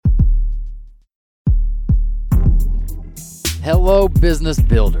Hello, business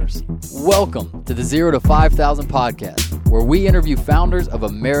builders. Welcome to the 0 to 5,000 podcast, where we interview founders of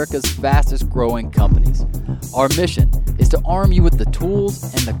America's fastest growing companies. Our mission is to arm you with the tools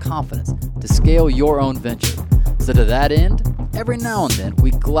and the confidence to scale your own venture. So to that end, every now and then, we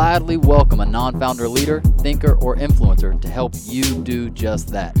gladly welcome a non-founder leader, thinker, or influencer to help you do just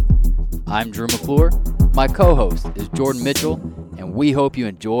that. I'm Drew McClure. My co-host is Jordan Mitchell, and we hope you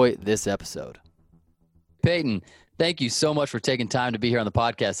enjoy this episode. Peyton, thank you so much for taking time to be here on the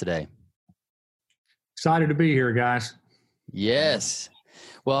podcast today. Excited to be here, guys. Yes.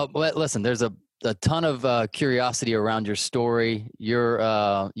 Well, listen, there's a ton of curiosity around your story.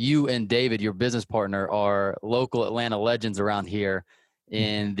 You and David, your business partner, are local Atlanta legends around here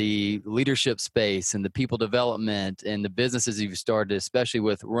in the leadership space and the people development and the businesses you've started, especially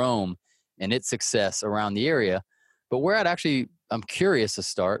with Rome and its success around the area. But I'm curious to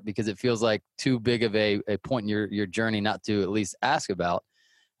start because it feels like too big of a point in your journey not to at least ask about,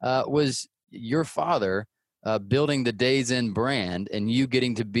 was your father building the Days Inn brand and you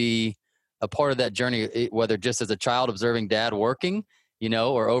getting to be a part of that journey, whether just as a child observing dad working,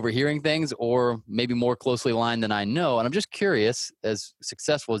 or overhearing things, or maybe more closely aligned than I know. And I'm just curious, as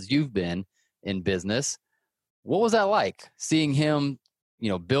successful as you've been in business, what was that like seeing him,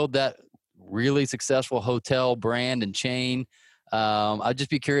 build that really successful hotel brand and chain? I'd just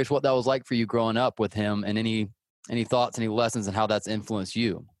be curious what that was like for you growing up with him, and any thoughts, any lessons, and how that's influenced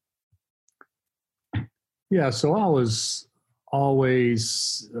you. Yeah, so I was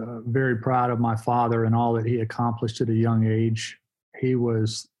always very proud of my father and all that he accomplished at a young age. He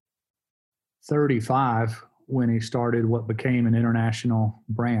was 35 when he started what became an international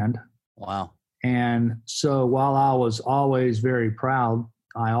brand. Wow. And so while I was always very proud,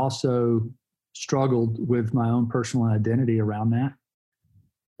 I also struggled with my own personal identity around that,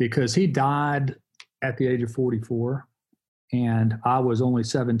 because he died at the age of 44 and I was only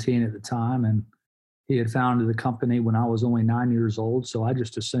 17 at the time, and he had founded the company when I was only 9 years old. So I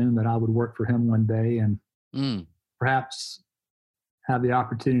just assumed that I would work for him one day and perhaps have the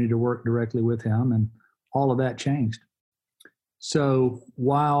opportunity to work directly with him, and all of that changed. So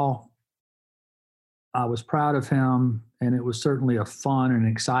while I was proud of him, and it was certainly a fun and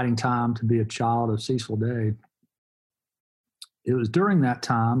exciting time to be a child of Cecil Day, it was during that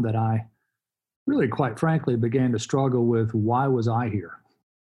time that I really, quite frankly, began to struggle with, why was I here?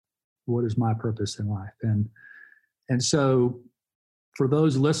 What is my purpose in life? And so for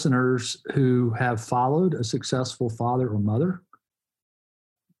those listeners who have followed a successful father or mother,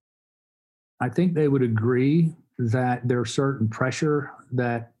 I think they would agree that there's certain pressure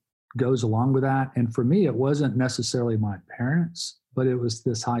that goes along with that. And for me, it wasn't necessarily my parents, but it was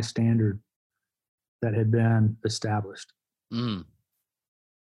this high standard that had been established.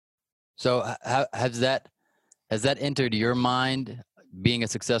 So has that entered your mind, being a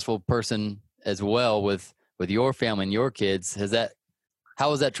successful person as well with your family and your kids? How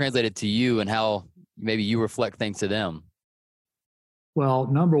has that translated to you, and how maybe you reflect things to them? Well,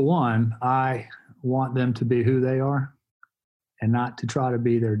 number one, I want them to be who they are and not to try to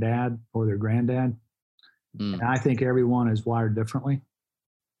be their dad or their granddad. And I think everyone is wired differently.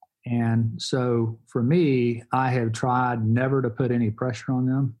 And so for me, I have tried never to put any pressure on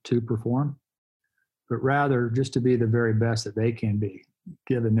them to perform, but rather just to be the very best that they can be,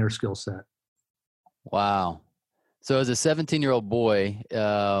 given their skill set. Wow. So as a 17-year-old boy,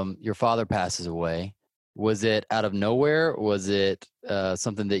 your father passes away. Was it out of nowhere? Was it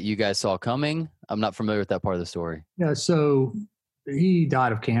something that you guys saw coming? I'm not familiar with that part of the story. Yeah, so he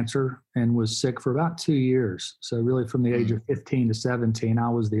died of cancer and was sick for about 2 years. So really from the age of 15 to 17, I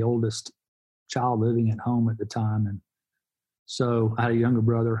was the oldest child living at home at the time. And so I had a younger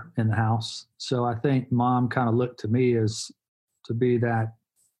brother in the house. So I think mom kind of looked to me as to be that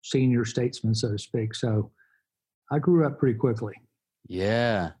senior statesman, so to speak. So I grew up pretty quickly.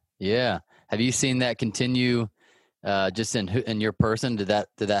 Yeah. Have you seen that continue just in your person? Did that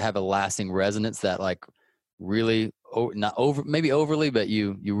have a lasting resonance that like really not over, maybe overly, but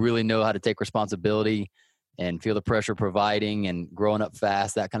you really know how to take responsibility and feel the pressure providing and growing up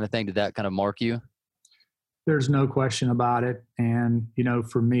fast, that kind of thing? Did that kind of mark you? There's no question about it. And,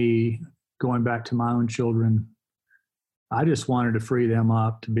 for me, going back to my own children, I just wanted to free them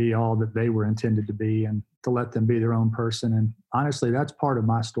up to be all that they were intended to be and to let them be their own person. And honestly, that's part of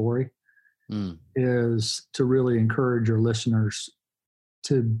my story, is to really encourage your listeners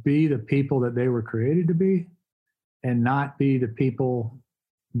to be the people that they were created to be, and not be the people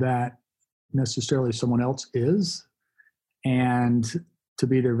that necessarily someone else is, and to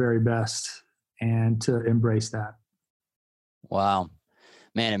be their very best and to embrace that. Wow.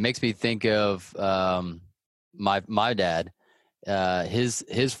 Man, it makes me think of my dad.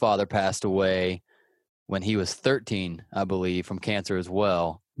 His father passed away when he was 13, I believe, from cancer as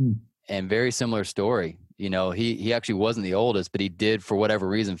well. Mm. And very similar story. You know, he actually wasn't the oldest, but he did, for whatever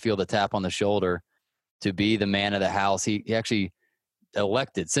reason, feel the tap on the shoulder to be the man of the house. He actually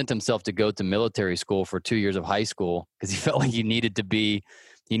sent himself to go to military school for 2 years of high school because he felt like he needed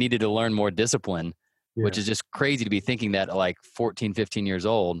to learn more discipline, which is just crazy to be thinking that at like 14, 15 years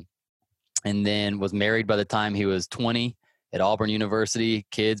old. And then was married by the time he was 20 at Auburn University,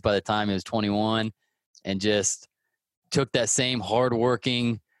 kids by the time he was 21, and just took that same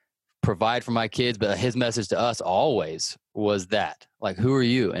hardworking, provide for my kids. But his message to us always was that, like, who are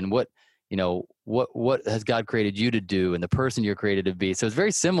you and what has God created you to do and the person you're created to be. So it's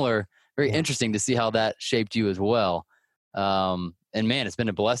very similar, very interesting to see how that shaped you as well. And man, it's been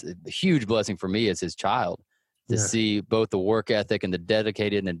a huge blessing for me as his child to see both the work ethic and the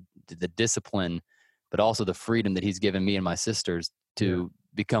dedicated and the discipline, but also the freedom that he's given me and my sisters to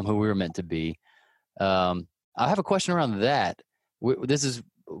become who we were meant to be. I have a question around that. This is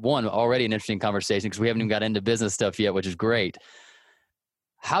already an interesting conversation because we haven't even got into business stuff yet, which is great.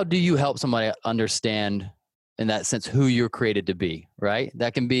 How do you help somebody understand, in that sense, who you're created to be, right?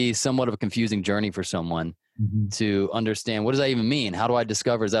 That can be somewhat of a confusing journey for someone to understand, what does that even mean? How do I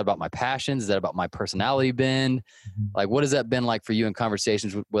discover, is that about my passions? Is that about my personality bend? Like, what has that been like for you in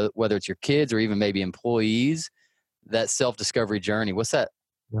conversations with, whether it's your kids or even maybe employees, that self-discovery journey? What's that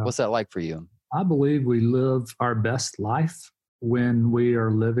like for you? I believe we live our best life when we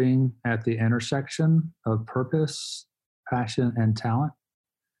are living at the intersection of purpose, passion, and talent.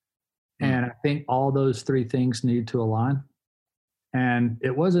 And I think all those three things need to align. And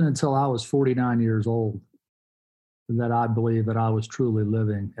it wasn't until I was 49 years old that I believe that I was truly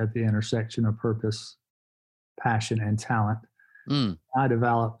living at the intersection of purpose, passion, and talent.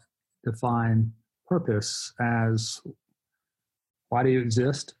 I define purpose as, why do you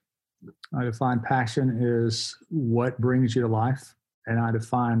exist? I define passion is what brings you to life. And I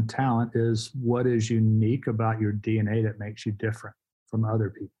define talent is what is unique about your DNA that makes you different from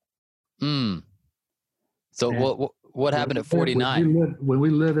other people. So what happened at 49? When we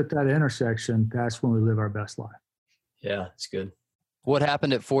live at that intersection, that's when we live our best life. Yeah, it's good. What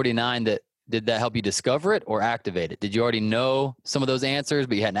happened at 49 did that help you discover it or activate it? Did you already know some of those answers,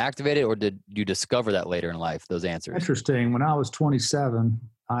 but you hadn't activated it, or did you discover that later in life, those answers? Interesting. When I was 27,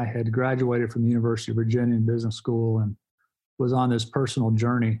 I had graduated from the University of Virginia in business school and was on this personal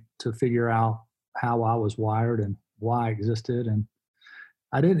journey to figure out how I was wired and why I existed. And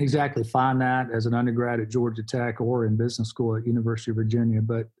I didn't exactly find that as an undergrad at Georgia Tech or in business school at University of Virginia,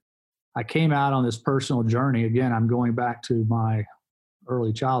 but I came out on this personal journey. Again, I'm going back to my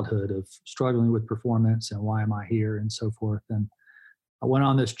early childhood of struggling with performance and why am I here and so forth. And I went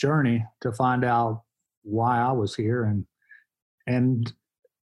on this journey to find out why I was here. And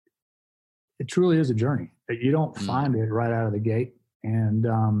it truly is a journey. You don't find it right out of the gate. And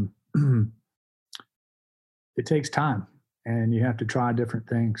it takes time and you have to try different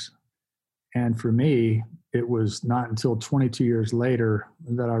things. And for me, it was not until 22 years later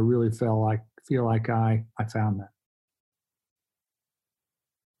that I really feel like I found that.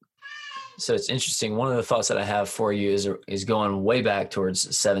 So it's interesting. One of the thoughts that I have for you is going way back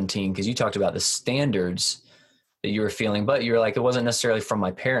towards 17, because you talked about the standards that you were feeling, but you're like, it wasn't necessarily from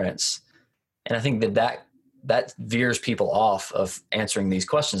my parents. And I think that veers people off of answering these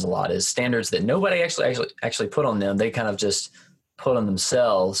questions a lot, is standards that nobody actually put on them. They kind of just put on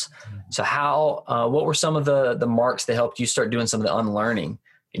themselves. So what were some of the marks that helped you start doing some of the unlearning?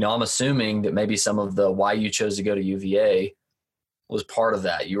 I'm assuming that maybe some of the why you chose to go to UVA was part of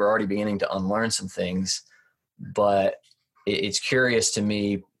that. You were already beginning to unlearn some things, but it's curious to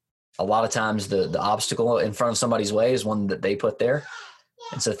me, a lot of times the obstacle in front of somebody's way is one that they put there.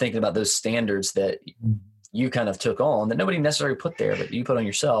 And so thinking about those standards that you kind of took on that nobody necessarily put there, but you put on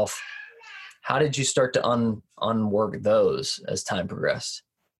yourself, how did you start to unwork those as time progressed?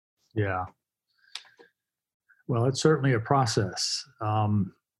 Yeah. Well, it's certainly a process.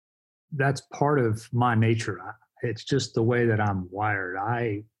 That's part of my nature. It's just the way that I'm wired.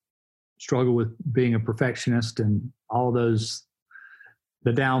 I struggle with being a perfectionist and all those,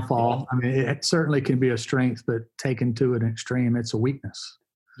 the downfall. I mean, it certainly can be a strength, but taken to an extreme, it's a weakness.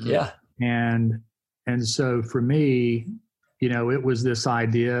 Yeah. And so for me, it was this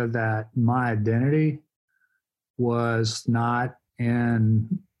idea that my identity was not in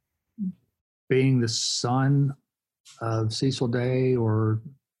being the son of Cecil Day or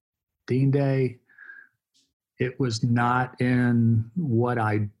Dean Day. It was not in what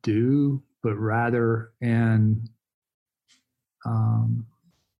I do, but rather in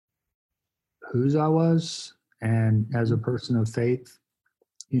whose I was And as a person of faith,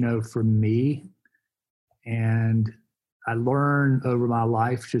 for me, and I learned over my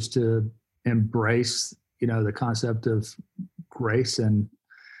life just to embrace, the concept of grace and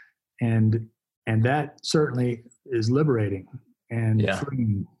that certainly is liberating and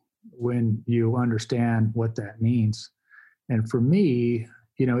freeing when you understand what that means. And for me,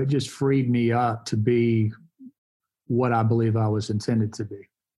 it just freed me up to be what I believe I was intended to be.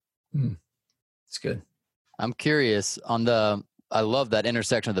 That's good. I'm curious I love that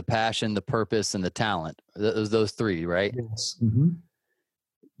intersection of the passion, the purpose, and the talent. Those three, right? Yes. Mm-hmm.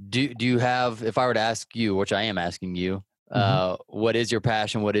 Do you have, if I were to ask you, which I am asking you, what is your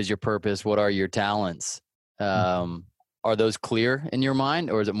passion? What is your purpose? What are your talents? Are those clear in your mind,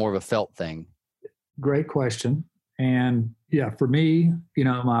 or is it more of a felt thing? Great question. And yeah, for me,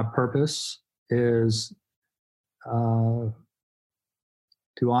 my purpose is to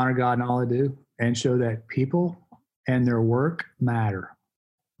honor God in all I do and show that people and their work matter.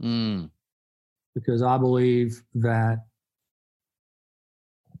 Because I believe that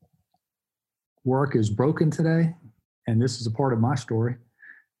work is broken today, and this is a part of my story.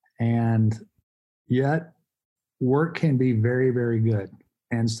 And yet work can be very, very good.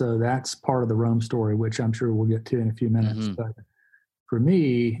 And so that's part of the Rome story, which I'm sure we'll get to in a few minutes. But for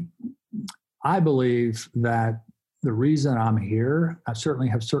me, I believe that the reason I'm here, I certainly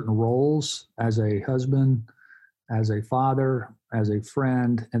have certain roles as a husband, as a father, as a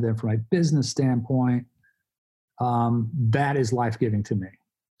friend, and then from a business standpoint, that is life-giving to me.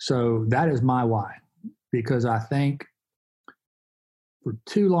 So that is my why, because I think for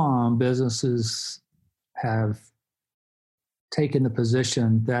too long, businesses have taken the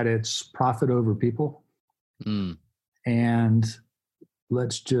position that it's profit over people. And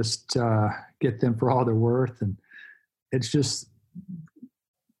let's just get them for all they're worth. And it's just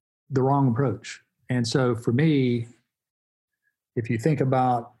the wrong approach. And so for me, if you think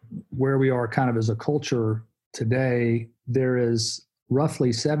about where we are kind of as a culture today, there is roughly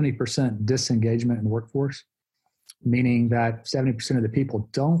 70% disengagement in the workforce, meaning that 70% of the people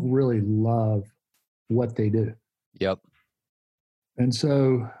don't really love what they do. Yep. And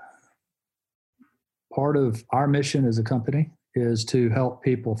so part of our mission as a company is to help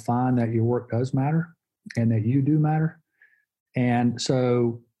people find that your work does matter and that you do matter. And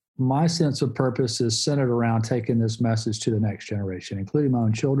so my sense of purpose is centered around taking this message to the next generation, including my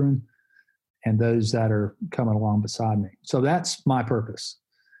own children and those that are coming along beside me. So that's my purpose.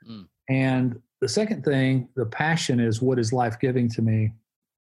 And the second thing, the passion, is what is life-giving to me,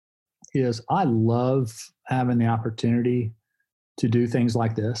 is I love having the opportunity to do things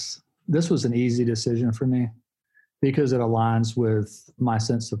like this. This was an easy decision for me because it aligns with my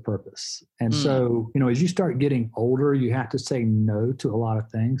sense of purpose. And so, as you start getting older, you have to say no to a lot of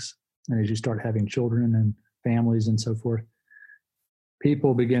things. And as you start having children and families and so forth,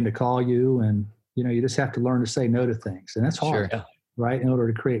 people begin to call you, and, you just have to learn to say no to things. And that's hard, right? In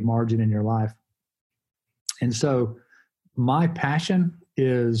order to create margin in your life. And so my passion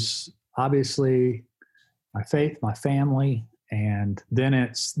is obviously my faith, my family, and then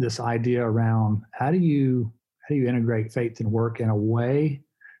it's this idea around how do you integrate faith and work in a way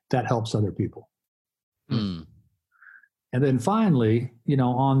that helps other people. And then finally,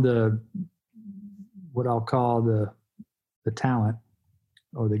 on the, what I'll call the talent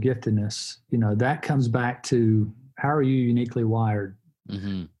or the giftedness, that comes back to how are you uniquely wired?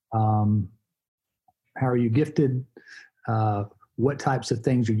 How are you gifted? What types of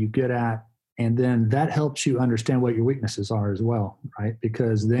things are you good at? And then that helps you understand what your weaknesses are as well, right?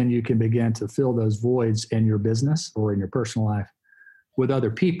 Because then you can begin to fill those voids in your business or in your personal life with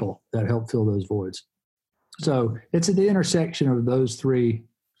other people that help fill those voids. So it's at the intersection of those three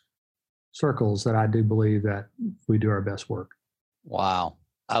circles that I do believe that we do our best work. Wow.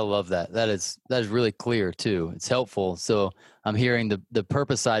 I love that. That is really clear too. It's helpful. So I'm hearing the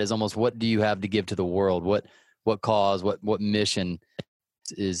purpose side is almost, what do you have to give to the world? What cause, what mission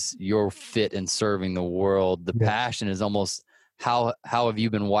is your fit in serving the world? The passion is almost how have you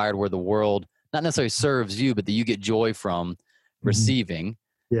been wired where the world not necessarily serves you, but that you get joy from receiving.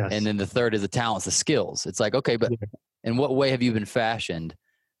 Yes. And then the third is the talents, the skills. It's like, okay, but in what way have you been fashioned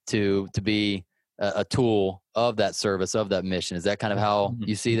to be a tool of that service, of that mission? Is that kind of how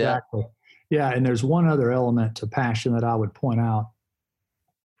you see that? Exactly. Yeah. And there's one other element to passion that I would point out.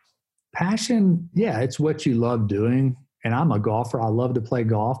 Passion, it's what you love doing. And I'm a golfer. I love to play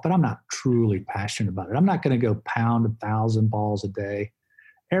golf, but I'm not truly passionate about it. I'm not going to go pound 1,000 balls a day,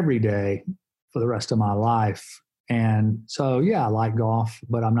 every day for the rest of my life. And so, I like golf,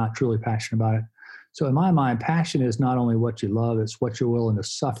 but I'm not truly passionate about it. So in my mind, passion is not only what you love, it's what you're willing to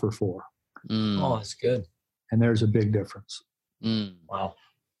suffer for. Oh, that's good. And there's a big difference. Wow.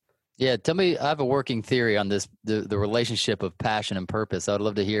 Yeah. Tell me, I have a working theory on this, the relationship of passion and purpose. I would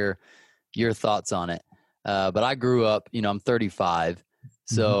love to hear your thoughts on it. But I grew up, I'm 35.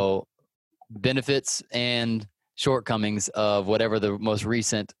 So benefits and shortcomings of whatever the most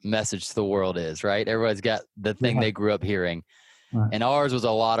recent message to the world is, right? Everybody's got the thing they grew up hearing. Right. And ours was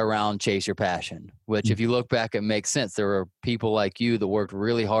a lot around chase your passion, which if you look back, it makes sense. There were people like you that worked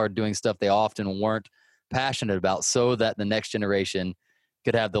really hard doing stuff they often weren't passionate about so that the next generation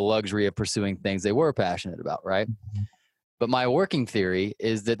could have the luxury of pursuing things they were passionate about, right? But my working theory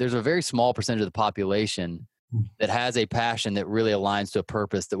is that there's a very small percentage of the population that has a passion that really aligns to a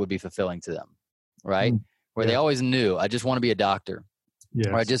purpose that would be fulfilling to them, right? Where they always knew, I just want to be a doctor.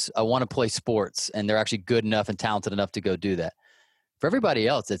 Yes. Or I want to play sports, and they're actually good enough and talented enough to go do that. For everybody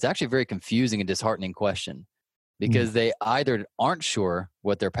else, it's actually a very confusing and disheartening question because they either aren't sure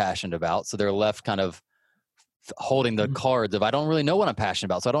what they're passionate about, so they're left kind of holding the cards of, I don't really know what I'm passionate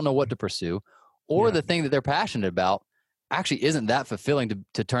about, so I don't know what to pursue, or the thing that they're passionate about actually isn't that fulfilling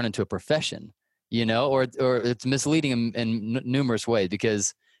to turn into a profession, or it's misleading in numerous ways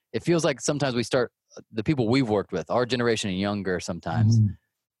because it feels like sometimes the people we've worked with, our generation and younger sometimes,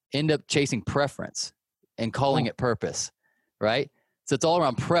 end up chasing preference and calling it purpose, right? So it's all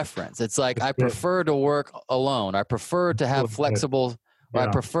around preference. It's like, I prefer to work alone. I prefer to have flexible, or I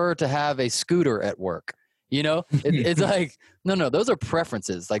prefer to have a scooter at work. It's like, no, those are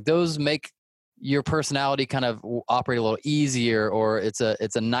preferences. Like those make your personality kind of operate a little easier, or it's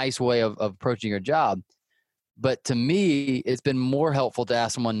a nice way of approaching your job. But to me, it's been more helpful to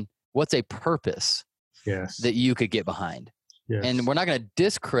ask someone, what's a purpose that you could get behind? Yes. And we're not going to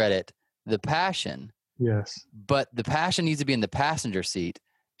discredit the passion. Yes. But the passion needs to be in the passenger seat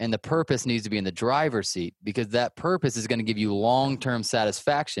and the purpose needs to be in the driver's seat, because that purpose is going to give you long-term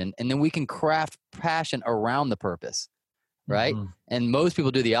satisfaction. And then we can craft passion around the purpose, right? And most people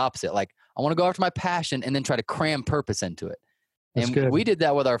do the opposite. Like, I want to go after my passion and then try to cram purpose into it. That's and good. we did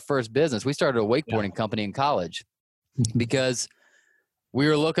that with our first business. We started a wakeboarding company in college because we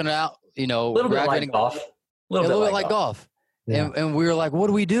were looking out, a little bit like golf. A little bit like golf. Yeah. And we were like, what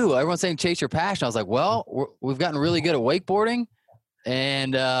do we do? Everyone's saying chase your passion. I was like, well, we've gotten really good at wakeboarding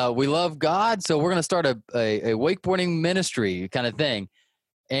and we love God. So we're going to start a wakeboarding ministry kind of thing.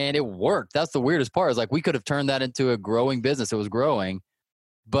 And it worked. That's the weirdest part, is like we could have turned that into a growing business. It was growing,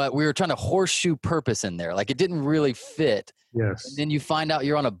 but we were trying to horseshoe purpose in there. Like it didn't really fit. Yes. And then you find out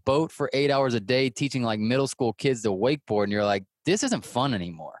you're on a boat for 8 hours a day teaching like middle school kids to wakeboard. And you're like, this isn't fun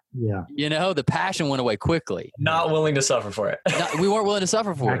anymore. Yeah. The passion went away quickly. Not willing to suffer for it. We weren't willing to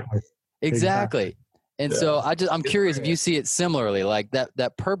suffer for it. Exactly. And so I'm curious if you see it similarly, like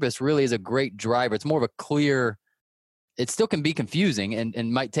that purpose really is a great driver. It's more of a clear, it still can be confusing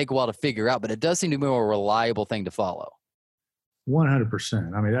and might take a while to figure out, but it does seem to be a more reliable thing to follow.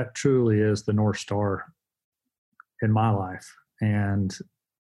 100%. I mean, that truly is the North Star in my life. And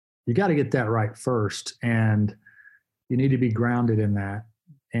you got to get that right first. And you need to be grounded in that.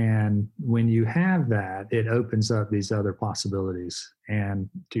 And when you have that, it opens up these other possibilities. And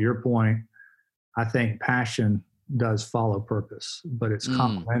to your point, I think passion does follow purpose, but it's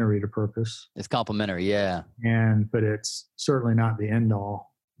complementary to purpose. It's complementary, yeah. But it's certainly not the end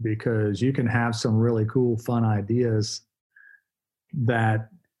all, because you can have some really cool, fun ideas that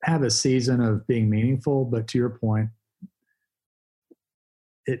have a season of being meaningful, but to your point,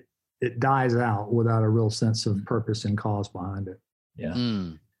 it dies out without a real sense of purpose and cause behind it.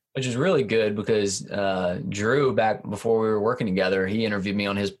 Yeah. Which is really good, because Drew, back before we were working together, he interviewed me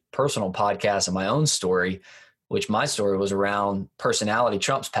on his personal podcast and my own story, which my story was around personality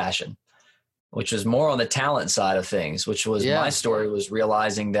trumps passion, which was more on the talent side of things, which was my story was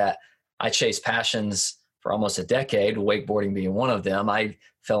realizing that I chased passions for almost a decade, wakeboarding being one of them. I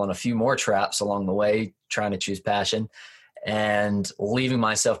fell in a few more traps along the way trying to choose passion, and leaving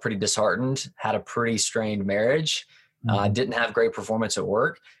myself pretty disheartened, had a pretty strained marriage. Didn't have great performance at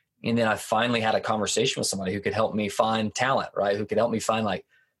work. And then I finally had a conversation with somebody who could help me find talent, right? Who could help me find like,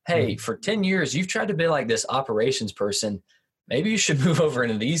 hey, for 10 years, you've tried to be like this operations person. Maybe you should move over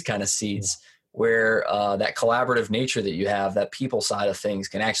into these kind of seats where that collaborative nature that you have, that people side of things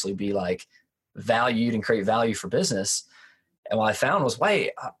can actually be like valued and create value for business. And what I found was,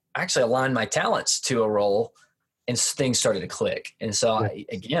 wait, I actually aligned my talents to a role and things started to click. And so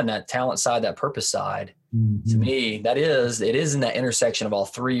again, that talent side, that purpose side, to me, it is in that intersection of all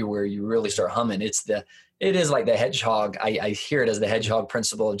three where you really start humming. It is like the hedgehog. I hear it as the hedgehog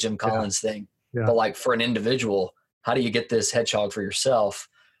principle of Jim Collins thing, but like for an individual, how do you get this hedgehog for yourself?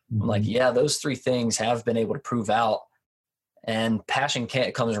 I'm like, those three things have been able to prove out, and passion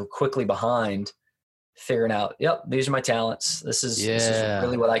comes quickly behind. figuring out, yep, these are my talents. This is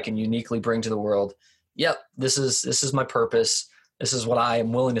really what I can uniquely bring to the world. Yep. This is my purpose. This is what I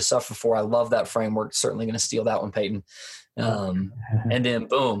am willing to suffer for. I love that framework. Certainly going to steal that one, Peyton. And then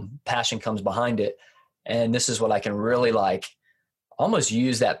boom, passion comes behind it. And this is what I can really like almost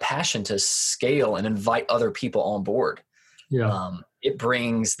use that passion to scale and invite other people on board. Yeah. It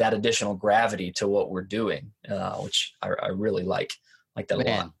brings that additional gravity to what we're doing, which I really like that a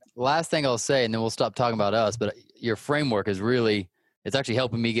lot. Last thing I'll say, and then we'll stop talking about us, but your framework is really, it's actually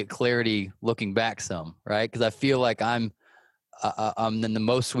helping me get clarity looking back some, right? Because I feel like I'm in the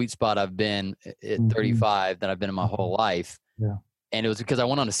most sweet spot I've been at 35 that I've been in my whole life. Yeah. And it was because I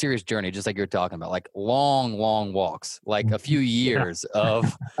went on a serious journey, just like you're talking about, like long walks, like a few years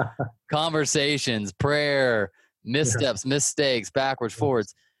of conversations, prayer, missteps, mistakes, backwards,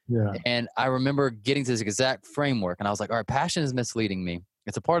 forwards. Yeah. And I remember getting to this exact framework, and I was like, all right, passion is misleading me.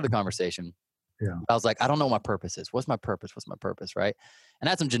 It's a part of the conversation. Yeah. I was like, I don't know what my purpose is. What's my purpose? What's my purpose? Right. And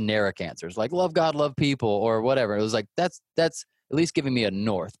I had some generic answers like love God, love people, or whatever. It was like, that's at least giving me a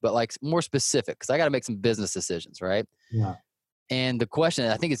north, but like more specific, because I got to make some business decisions. Right. Yeah. And the question,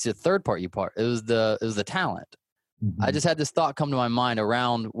 I think it's the third part it was the talent. Mm-hmm. I just had this thought come to my mind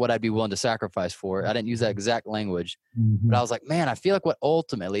around what I'd be willing to sacrifice for it. I didn't use that exact language, but I was like, man, I feel like what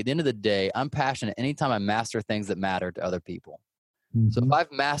ultimately, at the end of the day, I'm passionate anytime I master things that matter to other people. So if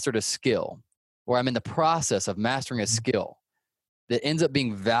I've mastered a skill, or I'm in the process of mastering a skill that ends up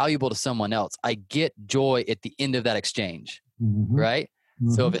being valuable to someone else, I get joy at the end of that exchange, right?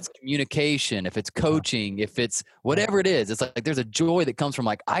 So if it's communication, if it's coaching, if it's whatever it is, it's like there's a joy that comes from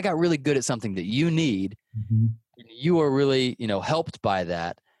like, I got really good at something that you need. And you are really, helped by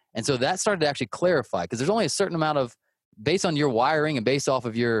that. And so that started to actually clarify, because there's only a certain amount of, based on your wiring and based off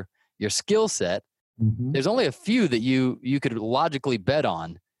of your skill set, there's only a few that you could logically bet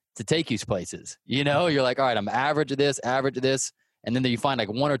on to take you places. You're like, all right, I'm average at this. And then you find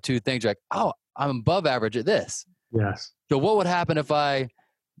like one or two things, you're like, oh, I'm above average at this. Yes. So what would happen if I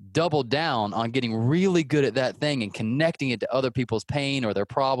doubled down on getting really good at that thing and connecting it to other people's pain or their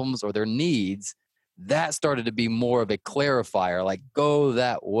problems or their needs? That started to be more of a clarifier, like go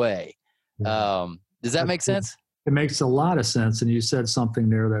that way. Does that make sense? It makes a lot of sense. And you said something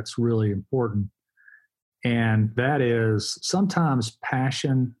there that's really important. And that is, sometimes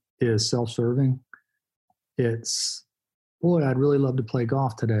passion is self-serving. It's, boy, I'd really love to play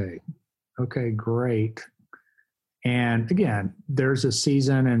golf today. Okay, great. And again, there's a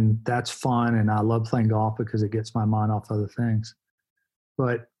season and that's fun. And I love playing golf because it gets my mind off other things.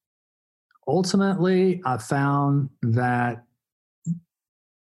 But ultimately, I found that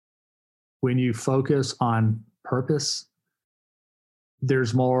when you focus on purpose,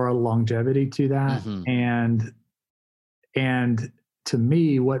 there's more longevity to that. And to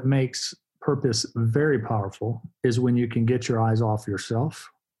me, what makes purpose very powerful is when you can get your eyes off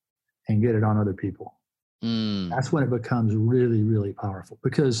yourself and get it on other people. That's when it becomes really, really powerful,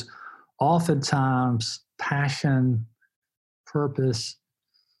 because oftentimes passion, purpose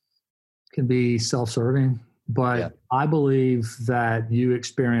can be self-serving, but I believe that you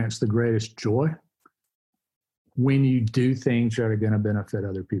experience the greatest joy when you do things that are going to benefit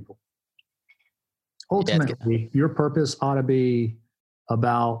other people. Ultimately, your purpose ought to be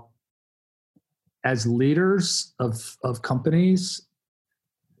about, as leaders of companies,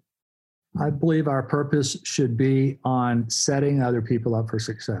 I believe our purpose should be on setting other people up for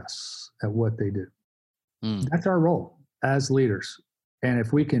success at what they do. That's our role as leaders. And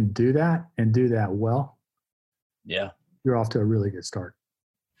if we can do that and do that well, you're off to a really good start.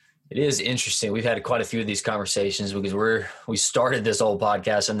 It is interesting. We've had quite a few of these conversations because we started this whole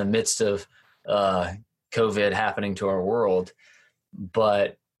podcast in the midst of COVID happening to our world.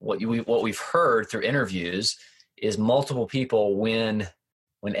 But what we've heard through interviews is multiple people, when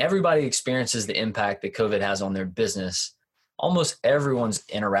everybody experiences the impact that COVID has on their business, almost everyone's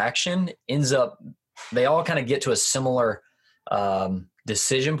interaction ends up, they all kind of get to a similar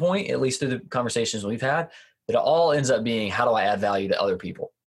decision point, at least through the conversations we've had, that it all ends up being, how do I add value to other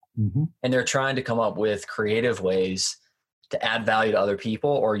people? And they're trying to come up with creative ways to add value to other people,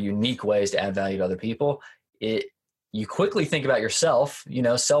 or unique ways to add value to other people. You quickly think about yourself,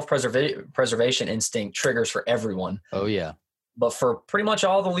 self-preservation instinct triggers for everyone. Oh yeah. But for pretty much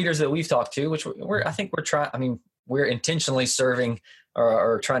all the leaders that we've talked to, which we're intentionally serving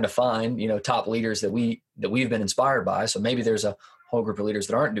or trying to find, top leaders that we've been inspired by. So maybe there's a whole group of leaders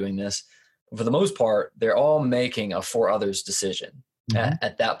that aren't doing this. For the most part, they're all making a for others decision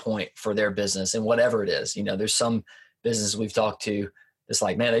at that point for their business and whatever it is. There's some businesses we've talked to, it's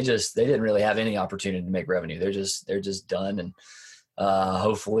like, man, they didn't really have any opportunity to make revenue. They're just done.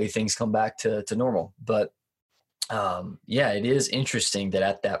 hopefully things come back to normal. But yeah, it is interesting that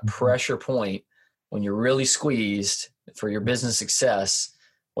at that pressure point, when you're really squeezed for your business success,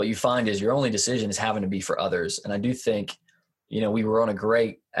 what you find is your only decision is having to be for others. And I do think, we were on a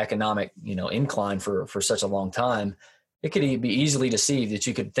great economic, incline for such a long time. It could be easily deceived that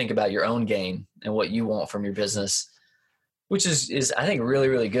you could think about your own gain and what you want from your business, which is I think really,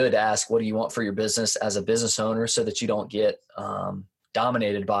 really good to ask, what do you want for your business as a business owner, so that you don't get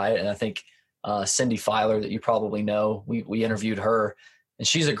dominated by it. And I think Cindy Filer, that you probably know, we interviewed her, and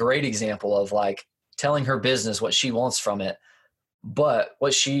she's a great example of like telling her business what she wants from it, but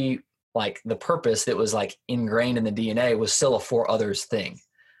what she, like the purpose that was like ingrained in the DNA was still a for others thing.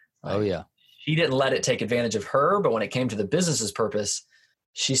 Right? Oh yeah. She didn't let it take advantage of her, but when it came to the business's purpose,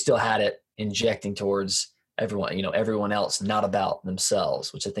 she still had it injecting towards everyone, everyone else, not about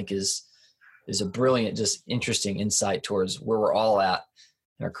themselves, which I think is a brilliant, just interesting insight towards where we're all at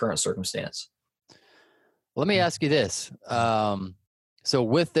in our current circumstance. Let me ask you this. So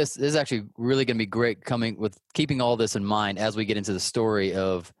with this is actually really going to be great, coming with keeping all this in mind as we get into the story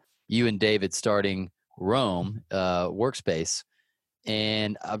of you and David starting Roam Workspace.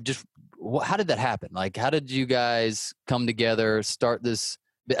 And how did that happen? Like, how did you guys come together, start this?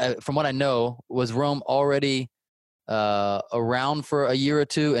 From what I know, was Roam already around for a year or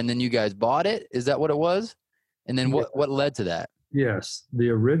two, and then you guys bought it? Is that what it was? And then what led to that? Yes. The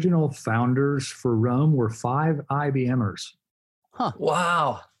original founders for Roam were 5 IBMers. Huh.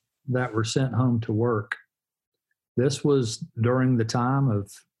 Wow. That were sent home to work. This was during the time of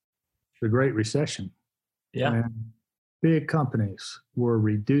the Great Recession. Yeah. And big companies were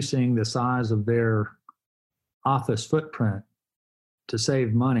reducing the size of their office footprint to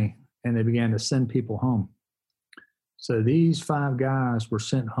save money, and they began to send people home. So these 5 guys were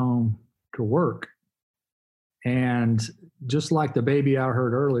sent home to work. And just like the baby I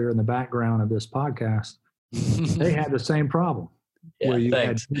heard earlier in the background of this podcast, they had the same problem. Yeah, where you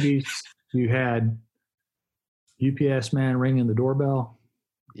thanks. you had UPS man ringing the doorbell.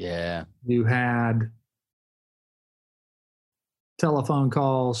 Yeah. You had telephone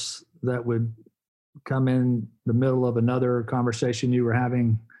calls that would come in the middle of another conversation you were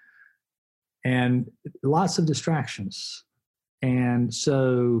having, and lots of distractions. And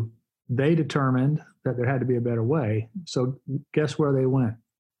so they determined that there had to be a better way. So guess where they went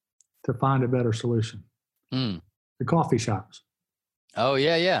to find a better solution? Mm. The coffee shops. Oh,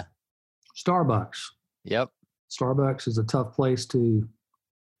 yeah, yeah. Starbucks. Yep. Starbucks is a tough place to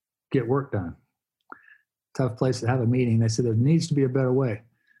get work done. Tough place to have a meeting. They said there needs to be a better way.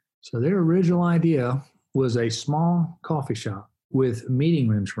 So their original idea was a small coffee shop with meeting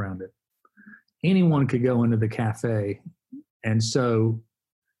rooms around it. Anyone could go into the cafe. And so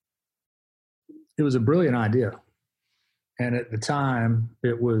it was a brilliant idea. And at the time,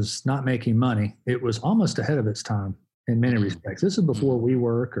 it was not making money. It was almost ahead of its time in many respects. This is before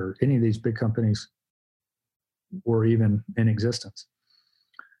WeWork or any of these big companies were even in existence.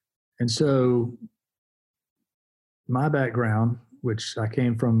 And so my background, which I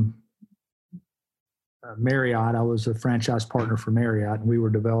came from Marriott, I was a franchise partner for Marriott, and we were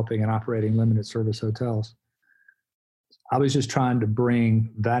developing and operating limited service hotels. I was just trying to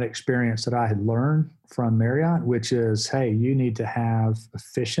bring that experience that I had learned from Marriott, which is, hey, you need to have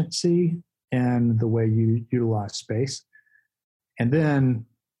efficiency in the way you utilize space. And then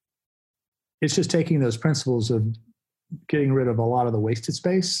it's just taking those principles of getting rid of a lot of the wasted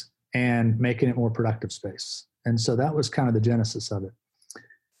space and making it more productive space. And so that was kind of the genesis of it.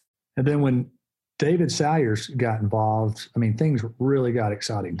 And then when David Salyers got involved, I mean, things really got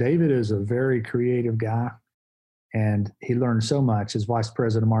exciting. David is a very creative guy, and he learned so much as vice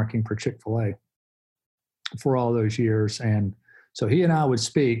president of marketing for Chick-fil-A for all those years. And so he and I would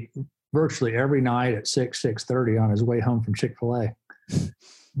speak virtually every night at 6:30 on his way home from Chick-fil-A.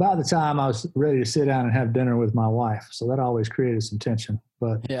 By the time I was ready to sit down and have dinner with my wife. So that always created some tension.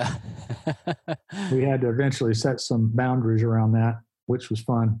 But yeah, we had to eventually set some boundaries around that, which was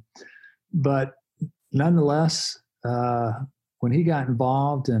fun. But nonetheless, when he got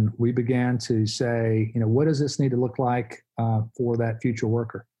involved and we began to say, what does this need to look like for that future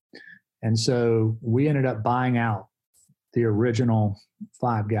worker? And so we ended up buying out the original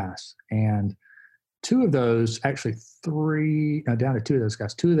 5 guys. And 2 of those, actually 3, down to 2 of those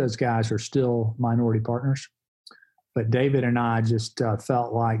guys. 2 of those guys are still minority partners. But David and I just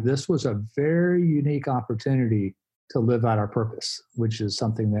felt like this was a very unique opportunity to live out our purpose, which is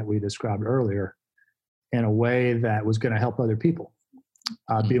something that we described earlier, in a way that was going to help other people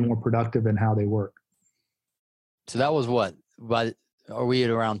be more productive in how they work. So that was what? Are we at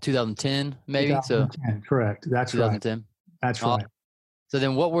around 2010 maybe? 2010, correct. That's 2010. Right. That's right. So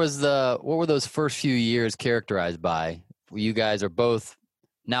then what were those first few years characterized by? You guys are both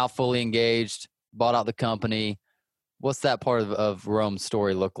now fully engaged, bought out the company. What's that part of Rome's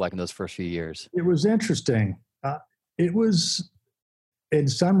story look like in those first few years? It was interesting. It was, in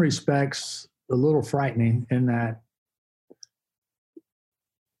some respects, a little frightening in that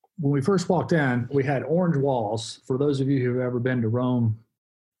when we first walked in, we had orange walls. For those of you who've ever been to Rome,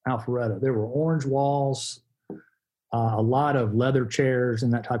 Alpharetta, there were orange walls, a lot of leather chairs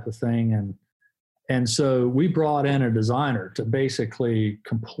and that type of thing. And so we brought in a designer to basically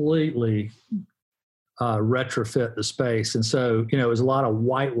completely retrofit the space. And so, it was a lot of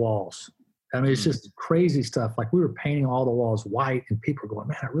white walls. I mean, it's just crazy stuff. Like we were painting all the walls white and people were going,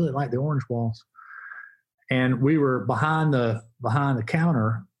 man, I really like the orange walls. And we were behind the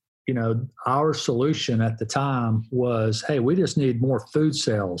counter. Our solution at the time was, hey, we just need more food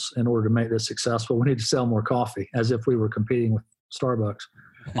sales in order to make this successful. We need to sell more coffee, as if we were competing with Starbucks.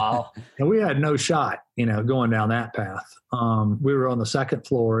 Wow. And we had no shot, going down that path. We were on the second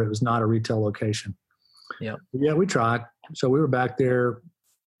floor. It was not a retail location. Yeah. Yeah, we tried. So we were back there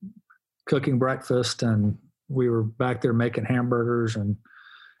cooking breakfast, and we were back there making hamburgers and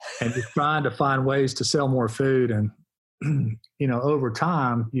just trying to find ways to sell more food. And over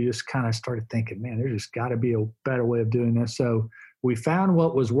time, you just kind of started thinking, man, there's just got to be a better way of doing this. So we found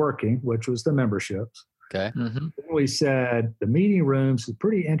what was working, which was the memberships. Okay. Mm-hmm. We said the meeting rooms is a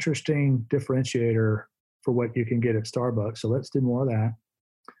pretty interesting differentiator for what you can get at Starbucks. So let's do more of that.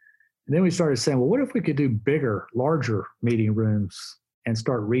 And then we started saying, well, what if we could do bigger, larger meeting rooms and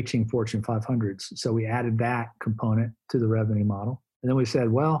start reaching Fortune 500s? So we added that component to the revenue model. And then we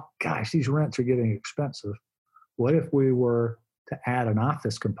said, well, gosh, these rents are getting expensive. What if we were to add an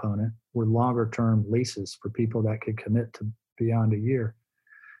office component with longer term leases for people that could commit to beyond a year?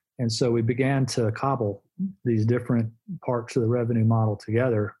 And so we began to cobble these different parts of the revenue model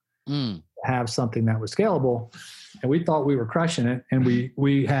together, have something that was scalable. And we thought we were crushing it. And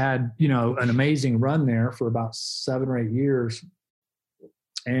we had, an amazing run there for about 7 or 8 years,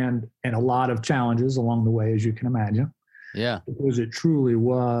 and a lot of challenges along the way, as you can imagine. Yeah. Because it truly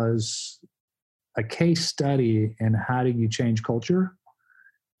was a case study in how do you change culture.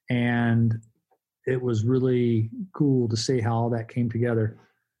 And it was really cool to see how all that came together.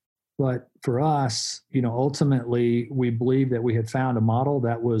 But for us, ultimately, we believed that we had found a model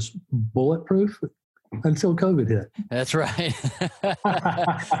that was bulletproof until COVID hit. That's right.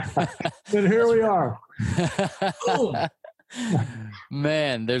 And here we are.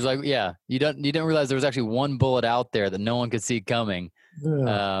 Man, there's you didn't realize there was actually one bullet out there that no one could see coming.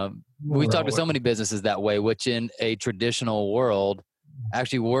 Yeah. We talked to so many businesses that way, which in a traditional world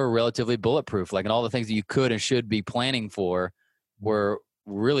actually were relatively bulletproof. Like, and all the things that you could and should be planning for were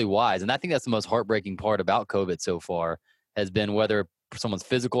really wise. And I think that's the most heartbreaking part about COVID so far, has been whether someone's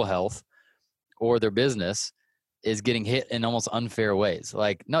physical health or their business is getting hit in almost unfair ways.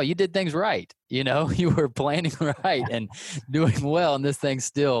 Like, no, you did things right. You were planning right and doing well, and this thing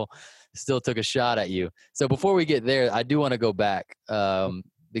still took a shot at you. So before we get there, I do want to go back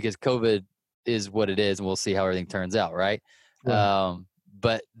because COVID is what it is, and we'll see how everything turns out, right?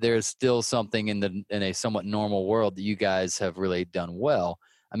 But there's still something in a somewhat normal world that you guys have really done well.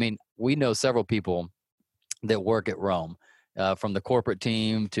 I mean, we know several people that work at Rome, from the corporate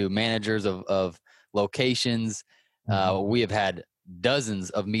team to managers of locations. We have had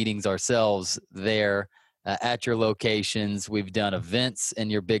dozens of meetings ourselves there at your locations. We've done events in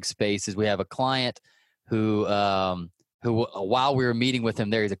your big spaces. We have a client who while we were meeting with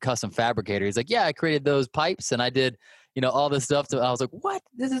him there, he's a custom fabricator. He's like, yeah, I created those pipes and I did, all this stuff. So I was like, what?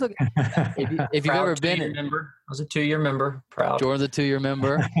 This is like, if you've ever been member. I was a 2-year member. Proud. Jordan's a 2-year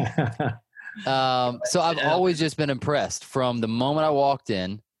member. So I've always just been impressed from the moment I walked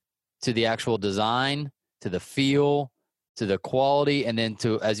in to the actual design, to the feel, to the quality, and then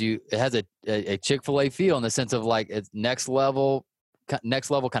it has a Chick-fil-A feel in the sense of like it's next level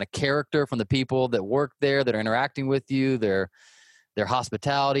kind of character from the people that work there, that are interacting with you, their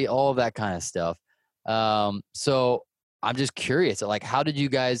hospitality, all of that kind of stuff. So I'm just curious, like, how did you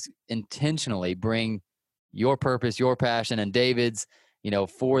guys intentionally bring your purpose, your passion, and David's,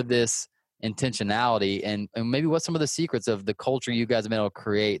 for this intentionality, and maybe what's some of the secrets of the culture you guys have been able to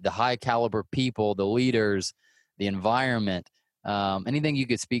create, the high caliber people, the leaders, the environment, anything you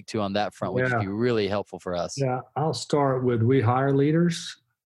could speak to on that front, which would be really helpful for us. Yeah, I'll start with, we hire leaders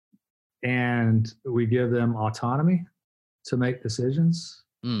and we give them autonomy to make decisions.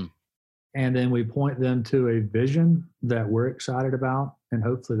 And then we point them to a vision that we're excited about, and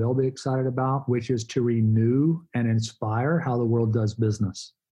hopefully they'll be excited about, which is to renew and inspire how the world does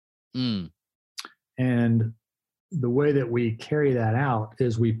business. And the way that we carry that out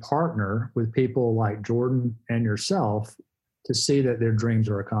is we partner with people like Jordan and yourself to see that their dreams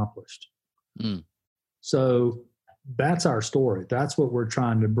are accomplished. Mm. So that's our story. That's what we're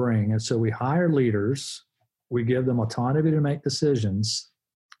trying to bring. And so we hire leaders, we give them autonomy to make decisions.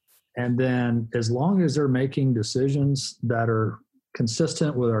 And then as long as they're making decisions that are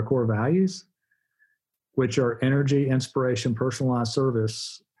consistent with our core values, which are energy, inspiration, personalized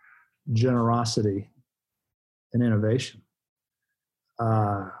service, generosity, and innovation,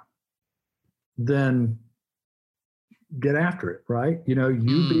 then get after it, right? You know,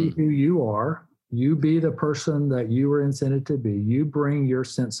 you be who you are. You be the person that you were intended to be. You bring your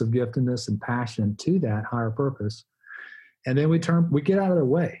sense of giftedness and passion to that higher purpose. And then we get out of their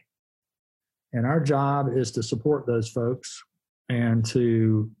way. And our job is to support those folks and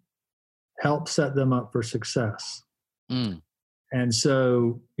to help set them up for success. Mm. And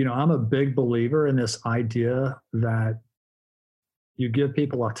so, you know, I'm a big believer in this idea that you give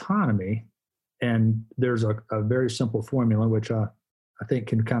people autonomy, and there's a very simple formula, which I think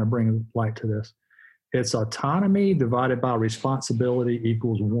can kind of bring light to this. It's autonomy divided by responsibility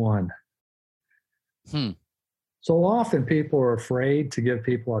equals 1. So often people are afraid to give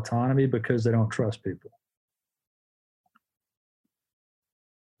people autonomy because they don't trust people.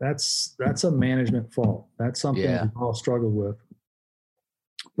 That's a management fault. That's something we've all struggled with.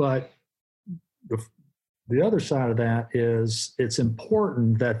 But the other side of that is it's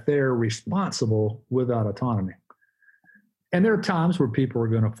important that they're responsible without autonomy. And there are times where people are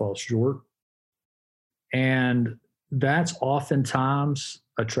going to fall short. And that's oftentimes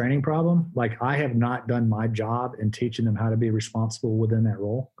a training problem. Like, I have not done my job in teaching them how to be responsible within that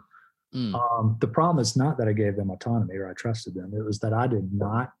role. The problem is not that I gave them autonomy or I trusted them. It was that I did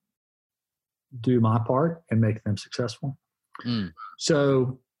not do my part and make them successful.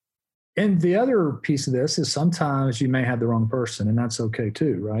 So, and the other piece of this is sometimes you may have the wrong person, and that's okay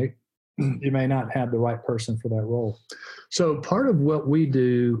too, right? You may not have the right person for that role. So part of what we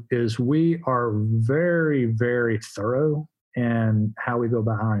do is we are very, very thorough in how we go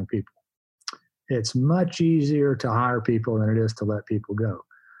about hiring people. It's much easier to hire people than it is to let people go.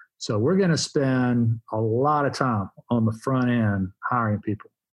 So we're going to spend a lot of time on the front end hiring people.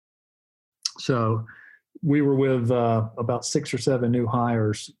 So we were with about 6 or 7 new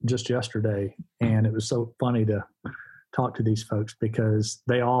hires just yesterday, and it was so funny to talk to these folks because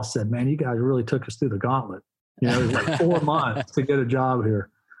they all said, "Man, you guys really took us through the gauntlet. You know, it was like 4 months to get a job here."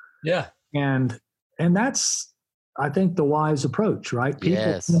 Yeah. And that's, I think, the wise approach, right?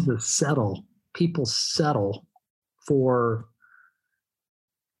 People tend to settle. People settle for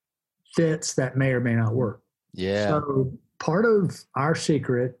fits that may or may not work. Yeah. So part of our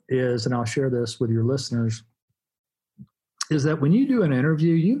secret is, and I'll share this with your listeners, is that when you do an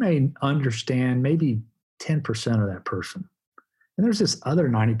interview, you may understand maybe 10% of that person. And there's this other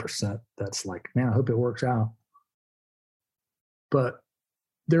 90% that's like, man, I hope it works out. But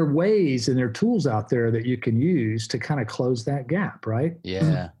there are ways and there are tools out there that you can use to kind of close that gap, right?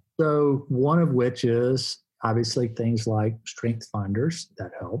 Yeah. So one of which is obviously things like strength finders.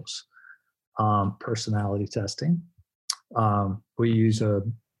 That helps. Personality testing. We use a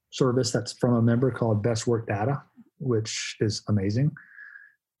service that's from a member called Best Work Data, which is amazing.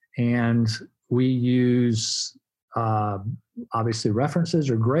 And we use, obviously references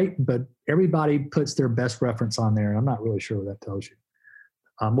are great, but everybody puts their best reference on there. And I'm not really sure what that tells you.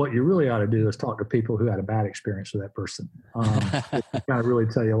 What you really ought to do is talk to people who had a bad experience with that person. It can kind of really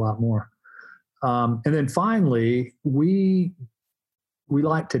tell you a lot more. And then finally, we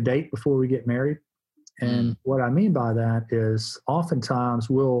like to date before we get married. And what I mean by that is oftentimes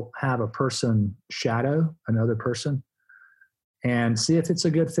we'll have a person shadow another person and see if it's a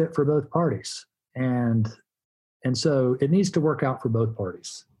good fit for both parties. And so it needs to work out for both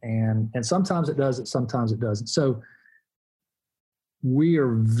parties. And sometimes it does, and sometimes it doesn't. So we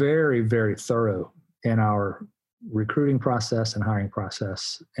are very, very thorough in our recruiting process and hiring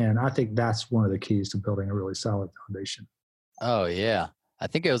process. And I think that's one of the keys to building a really solid foundation. Oh, yeah. I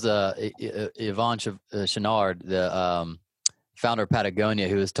think it was Yvon Chouinard, the founder of Patagonia,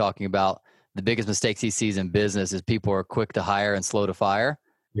 who was talking about the biggest mistakes he sees in business is people are quick to hire and slow to fire.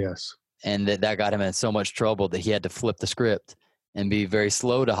 Yes. And that got him in so much trouble that he had to flip the script and be very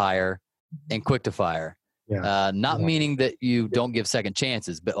slow to hire and quick to fire. Yeah. Not meaning that you don't give second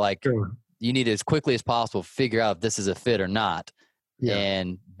chances, but like you need to, as quickly as possible, figure out if this is a fit or not. Yeah.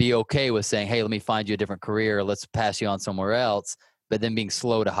 And be okay with saying, hey, let me find you a different career. Let's pass you on somewhere else. But then being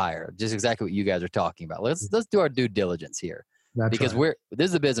slow to hire, just exactly what you guys are talking about. Let's do our due diligence here. That's because right. This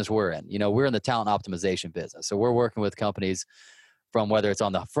is the business we're in. You know, we're in the talent optimization business. So we're working with companies from whether it's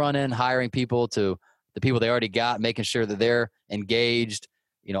on the front end, hiring people, to the people they already got, making sure that they're engaged,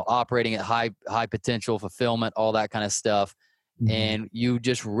 operating at high potential, fulfillment, all that kind of stuff. Mm-hmm. And you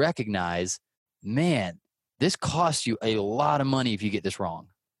just recognize, man, this costs you a lot of money if you get this wrong,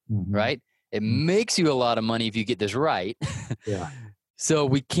 Mm-hmm. right? It makes you a lot of money if you get this right. Yeah. So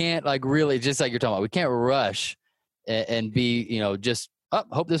we can't really, just like you're talking about, we can't rush and be, just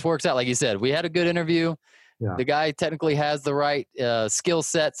hope this works out. Like you said, we had a good interview. Yeah. The guy technically has the right skill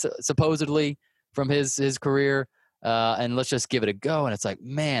sets, supposedly, from his career. And let's just give it a go. And it's like,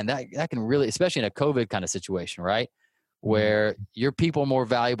 man, that can really, especially in a COVID kind of situation, right? Where your people are more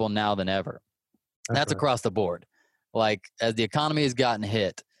valuable now than ever. That's right. Across the board. Like, as the economy has gotten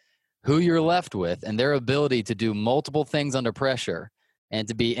hit, who you're left with and their ability to do multiple things under pressure and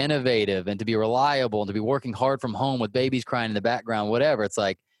to be innovative and to be reliable and to be working hard from home with babies crying in the background, whatever. It's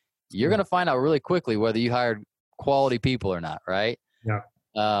like, you're going to find out really quickly whether you hired quality people or not. Right. Yeah.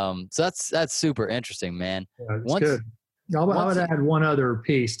 So that's super interesting, man. Yeah, it's good. I would add one other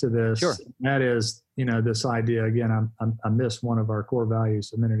piece to this. Sure. That is, this idea, again, I missed one of our core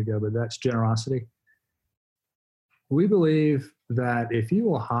values a minute ago, but that's generosity. We believe that if you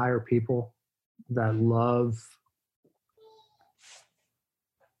will hire people that love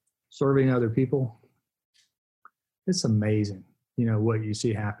serving other people, it's amazing, what you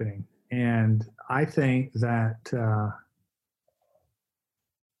see happening. And I think that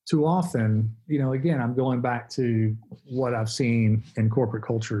too often, again, I'm going back to what I've seen in corporate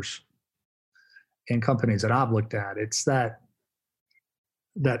cultures in companies that I've looked at. It's that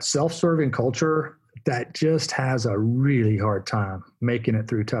self-serving culture that just has a really hard time making it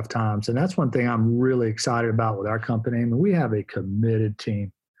through tough times. And that's one thing I'm really excited about with our company. I mean, we have a committed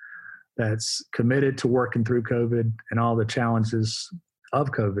team that's committed to working through COVID and all the challenges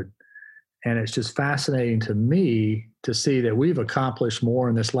of COVID. And it's just fascinating to me to see that we've accomplished more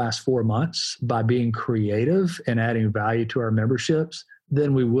in this last 4 months by being creative and adding value to our memberships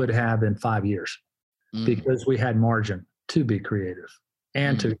than we would have in 5 years, because we had margin to be creative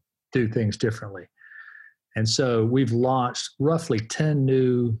and to do things differently. And so we've launched roughly 10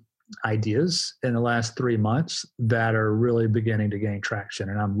 new ideas in the last 3 months that are really beginning to gain traction.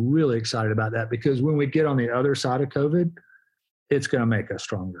 And I'm really excited about that, because when we get on the other side of COVID, it's going to make us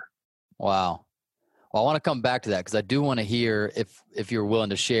stronger. Wow. Well, I want to come back to that, because I do want to hear if you're willing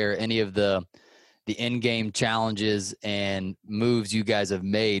to share any of the in-game challenges and moves you guys have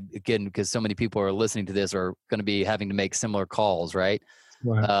made, again, because so many people are listening to this are going to be having to make similar calls, right?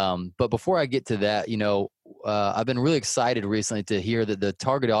 Right. But before I get to that, I've been really excited recently to hear that the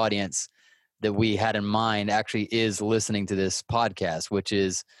target audience that we had in mind actually is listening to this podcast, which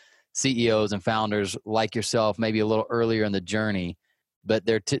is CEOs and founders like yourself, maybe a little earlier in the journey, but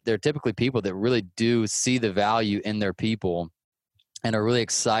they're typically people that really do see the value in their people and are really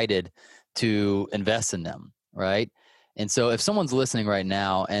excited to invest in them, right? And so if someone's listening right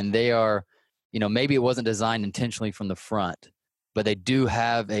now and they are, maybe it wasn't designed intentionally from the front, but they do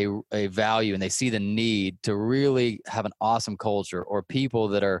have a value and they see the need to really have an awesome culture, or people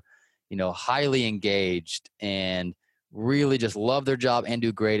that are, highly engaged and really just love their job and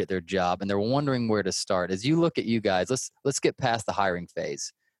do great at their job, and they're wondering where to start. As you look at you guys, let's get past the hiring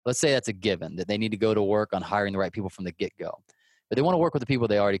phase. Let's say that's a given, that they need to go to work on hiring the right people from the get-go, but they want to work with the people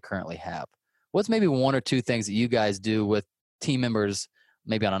they already currently have. What's maybe one or two things that you guys do with team members,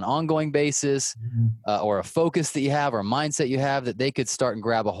 maybe on an ongoing basis, or a focus that you have or a mindset you have that they could start and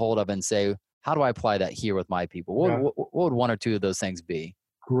grab a hold of and say, how do I apply that here with my people? What would one or two of those things be?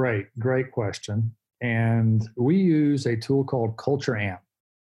 Great question. And we use a tool called Culture Amp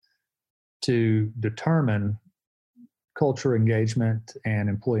to determine culture engagement and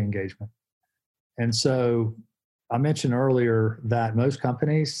employee engagement. And so I mentioned earlier that most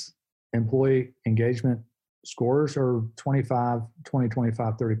companies, employee engagement scores are 20, 25,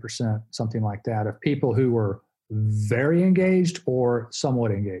 30%, something like that, of people who were very engaged or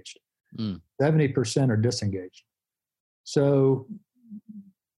somewhat engaged. 70% are disengaged. So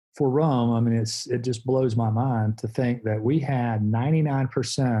for Rome, I mean, it just blows my mind to think that we had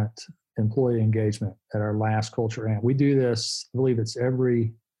 99% employee engagement at our last Culture Amp. We do this, I believe it's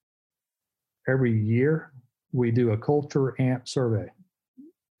every year. We do a Culture Amp survey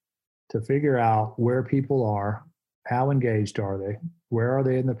to figure out where people are, how engaged are they, where are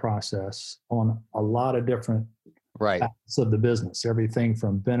they in the process, on a lot of different aspects of the business, everything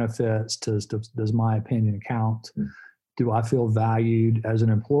from benefits to does my opinion count? Do I feel valued as an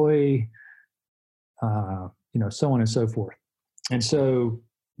employee? So on and so forth. And so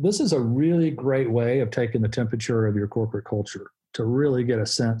this is a really great way of taking the temperature of your corporate culture to really get a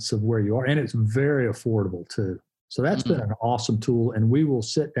sense of where you are. And it's very affordable too. So that's been an awesome tool. And we will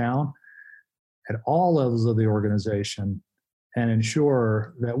sit down at all levels of the organization and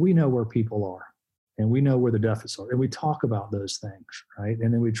ensure that we know where people are and we know where the deficits are. And we talk about those things, right?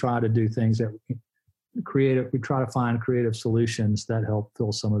 And then we try to do things that we try to find creative solutions that help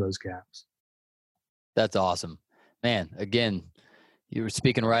fill some of those gaps. That's awesome, man. Again, you were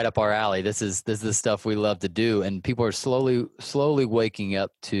speaking right up our alley. This is the stuff we love to do. And people are slowly waking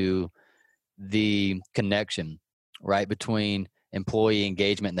up to the connection, right, between employee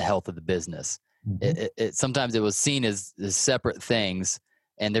engagement and the health of the business. Mm-hmm. Sometimes it was seen as separate things,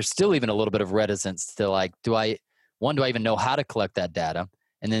 and there's still even a little bit of reticence to like, do I even know how to collect that data?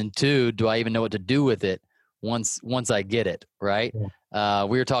 And then 2, do I even know what to do with it once I get it, right? Yeah.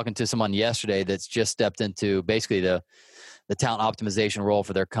 We were talking to someone yesterday that's just stepped into basically the talent optimization role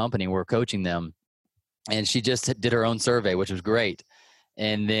for their company. We're coaching them, and she just did her own survey, which was great.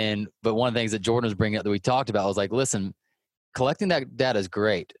 And then, but one of the things that Jordan was bringing up that we talked about was like, listen, collecting that data is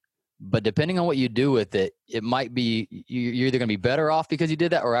great, but depending on what you do with it, it might be, you're either going to be better off because you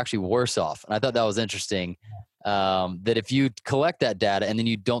did that or actually worse off. And I thought that was interesting, that if you collect that data and then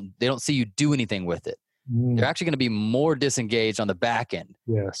they don't see you do anything with it, they're actually going to be more disengaged on the back end.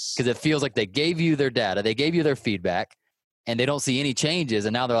 Yes. Because it feels like they gave you their data, they gave you their feedback, and they don't see any changes.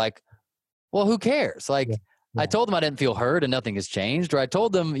 And now they're like, well, who cares? Like, yeah. I told them I didn't feel heard and nothing has changed, or I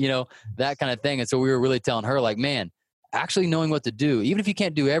told them, that kind of thing. And so we were really telling her like, man, actually knowing what to do, even if you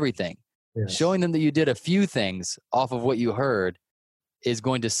can't do everything, yes. Showing them that you did a few things off of what you heard is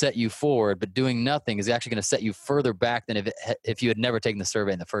going to set you forward, but doing nothing is actually going to set you further back than if you had never taken the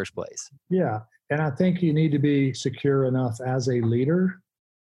survey in the first place. Yeah. And I think you need to be secure enough as a leader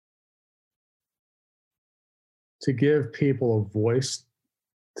to give people a voice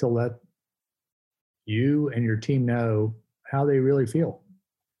to let you and your team know how they really feel.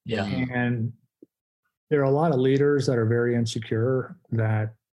 Yeah. And there are a lot of leaders that are very insecure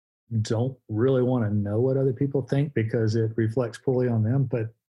that don't really want to know what other people think because it reflects poorly on them,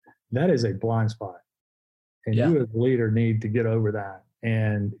 but that is a blind spot. And you as a leader need to get over that.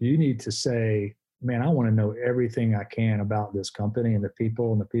 And you need to say, man, I want to know everything I can about this company and the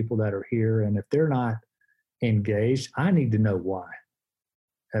people that are here. And if they're not engaged, I need to know why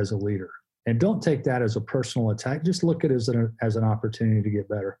as a leader. And don't take that as a personal attack. Just look at it as an opportunity to get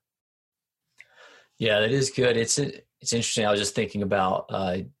better. Yeah, that is good. It's interesting. I was just thinking about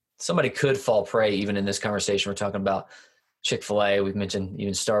somebody could fall prey even in this conversation. We're talking about Chick-fil-A. We've mentioned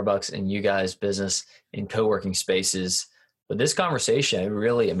even Starbucks and you guys' business in co-working spaces. But this conversation,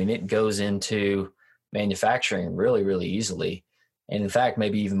 it goes into manufacturing really, really easily. And in fact,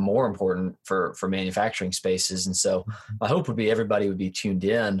 maybe even more important for manufacturing spaces. And so my hope would be everybody would be tuned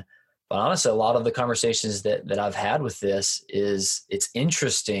in. But honestly, a lot of the conversations that I've had with this is it's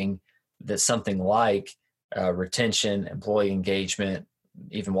interesting that something like retention, employee engagement,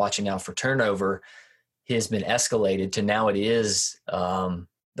 even watching out for turnover has been escalated to now it is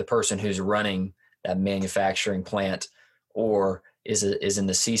the person who's running that manufacturing plant or is in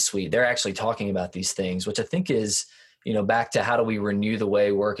the C-suite. They're actually talking about these things, which I think is, back to how do we renew the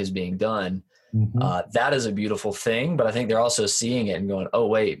way work is being done. Mm-hmm. That is a beautiful thing, but I think they're also seeing it and going, oh,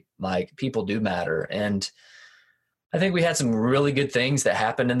 wait, like people do matter. And I think we had some really good things that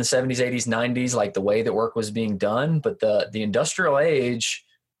happened in the 70s, 80s, 90s, like the way that work was being done. But the industrial age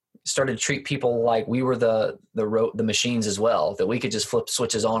started to treat people like we were the machines as well, that we could just flip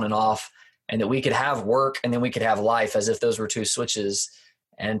switches on and off and that we could have work and then we could have life as if those were two switches.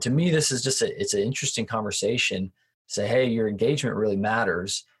 And to me, this is just it's an interesting conversation. Say, hey, your engagement really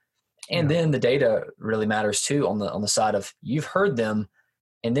matters. And then the data really matters too on the side of you've heard them.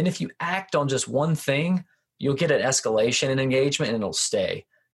 And then if you act on just one thing, you'll get an escalation in engagement and it'll stay.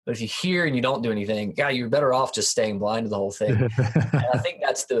 But if you hear and you don't do anything, you're better off just staying blind to the whole thing. And I think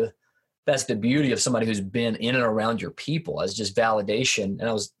that's the beauty of somebody who's been in and around your people as just validation. And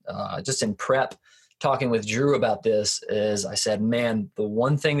I was just in prep talking with Drew about this is I said, man, the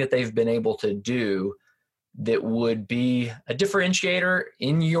one thing that they've been able to do that would be a differentiator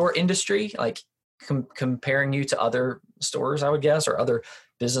in your industry, like comparing you to other stores, I would guess, or other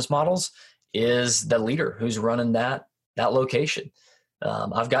business models, is the leader who's running that location.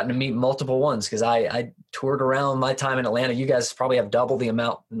 I've gotten to meet multiple ones because I toured around my time in Atlanta. You guys probably have double the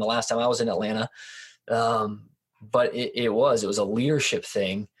amount than the last time I was in Atlanta. But it was a leadership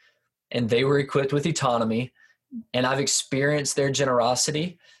thing, and they were equipped with autonomy, and I've experienced their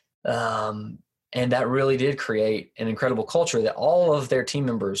generosity. And that really did create an incredible culture that all of their team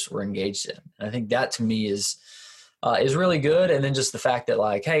members were engaged in. And I think that to me is really good. And then just the fact that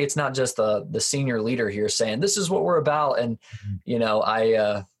like, hey, it's not just the senior leader here saying this is what we're about. And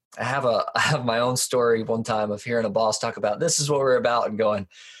I have my own story one time of hearing a boss talk about this is what we're about and going,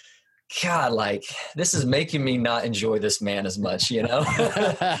 God, like this is making me not enjoy this man as much,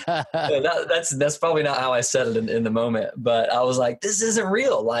 That's probably not how I said it in the moment, but I was like, this isn't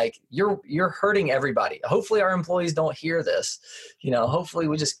real. Like you're hurting everybody. Hopefully our employees don't hear this, hopefully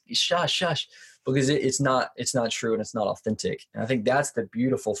we just shush, because it's not true and it's not authentic. And I think that's the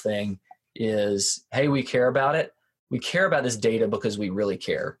beautiful thing is, hey, we care about it. We care about this data because we really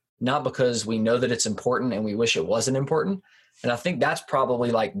care, not because we know that it's important and we wish it wasn't important. And I think that's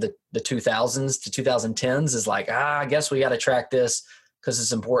probably like the 2000s to 2010s is like, I guess we got to track this because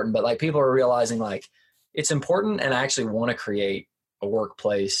it's important. But like people are realizing like it's important, and I actually want to create a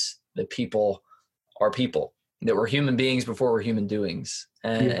workplace that people are people, that we're human beings before we're human doings.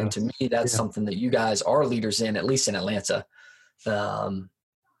 And to me, that's something that you guys are leaders in, at least in Atlanta,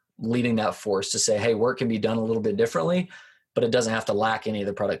 leading that force to say, hey, work can be done a little bit differently, but it doesn't have to lack any of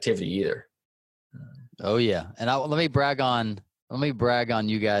the productivity either. Oh yeah. And let me brag on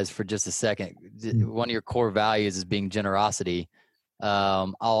you guys for just a second. One of your core values is being generosity.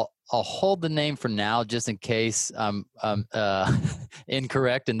 I'll hold the name for now, just in case I'm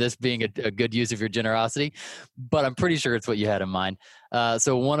incorrect in this being a good use of your generosity, but I'm pretty sure it's what you had in mind.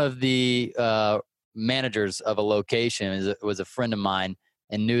 So one of the managers of a location was a friend of mine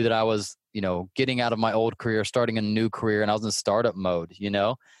and knew that I was, getting out of my old career, starting a new career, and I was in startup mode,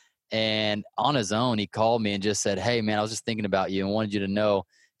 And on his own, he called me and just said, hey, man, I was just thinking about you and wanted you to know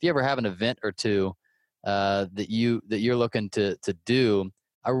if you ever have an event or two that you're looking to do,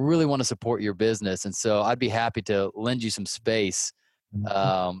 I really want to support your business. And so I'd be happy to lend you some space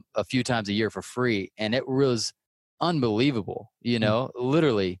a few times a year for free. And it was unbelievable,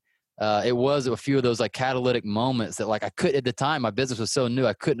 literally. It was a few of those like catalytic moments that like I could at the time, my business was so new.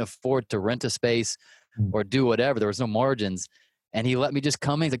 I couldn't afford to rent a space or do whatever. There was no margins. And he let me just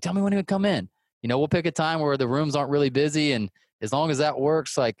come in. He's like, tell me when you come in. We'll pick a time where the rooms aren't really busy. And as long as that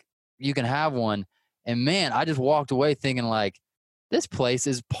works, like you can have one. And man, I just walked away thinking like, this place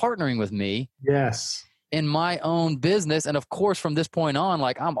is partnering with me. Yes. In my own business. And of course, from this point on,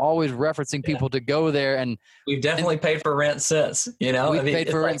 like I'm always referencing people to go there. And we've definitely paid for rent since, We've paid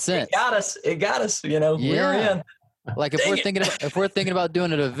for rent since. It got us, we're in. Like if we're thinking about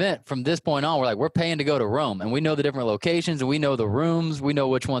doing an event from this point on, we're paying to go to Rome, and we know the different locations and we know the rooms, we know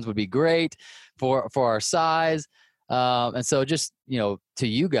which ones would be great for our size. And so just, to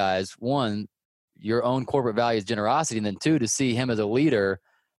you guys, one, your own corporate value is generosity. And then two, to see him as a leader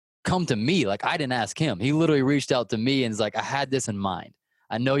come to me. Like I didn't ask him. He literally reached out to me and is like, I had this in mind.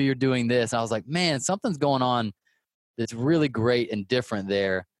 I know you're doing this. And I was like, man, something's going on that's really great and different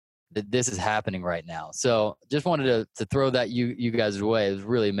there, that this is happening right now. So just wanted to throw that you guys away. It was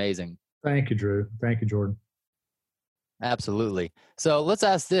really amazing. Thank you, Drew. Thank you, Jordan. Absolutely. So let's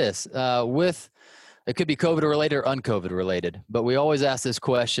ask this it could be COVID related or unCOVID related, but we always ask this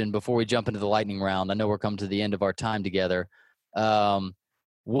question before we jump into the lightning round. I know we're coming to the end of our time together.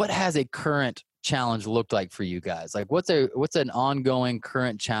 What has a current challenge looked like for you guys? Like what's an ongoing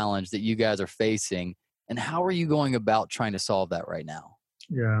current challenge that you guys are facing, and how are you going about trying to solve that right now?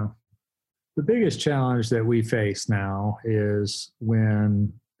 Yeah. The biggest challenge that we face now is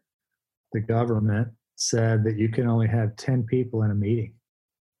when the government said that you can only have 10 people in a meeting.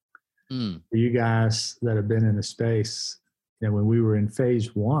 For you guys that have been in the space, when we were in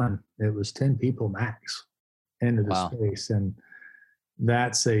phase 1, it was 10 people max into the space. And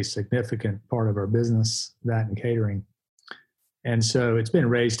that's a significant part of our business, that and catering. And so it's been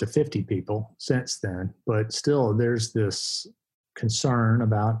raised to 50 people since then, but still there's this concern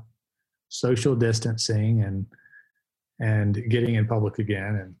about social distancing and getting in public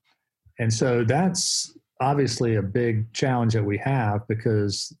again. And so that's obviously a big challenge that we have,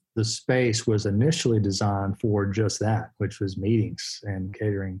 because the space was initially designed for just that, which was meetings and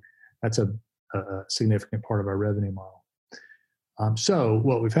catering. That's a significant part of our revenue model. So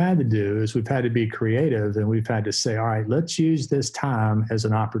what we've had to do is we've had to be creative, and we've had to say, all right, let's use this time as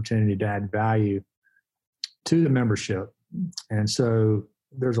an opportunity to add value to the membership. And so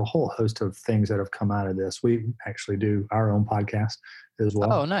there's a whole host of things that have come out of this. We actually do our own podcast as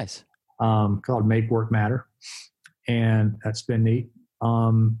well. Oh, nice. Called Make Work Matter. And that's been neat.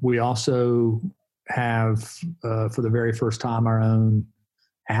 We also have, for the very first time, our own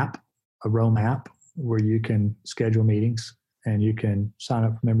app, a Rome app, where you can schedule meetings and you can sign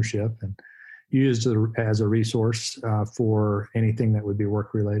up for membership and use it as a resource for anything that would be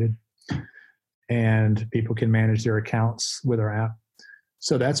work related. And people can manage their accounts with our app.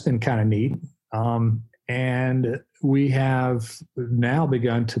 So that's been kind of neat. And we have now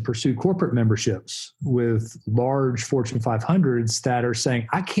begun to pursue corporate memberships with large Fortune 500s that are saying,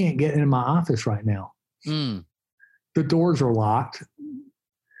 I can't get into my office right now. The doors are locked.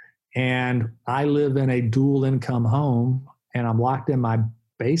 And I live in a dual income home, and I'm locked in my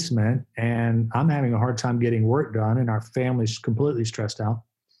basement, and I'm having a hard time getting work done, and our family's completely stressed out.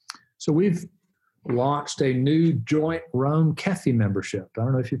 So we've launched a new joint Rome Kefi membership. I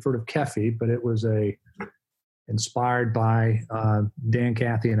don't know if you've heard of Kefi, but it was inspired by Dan,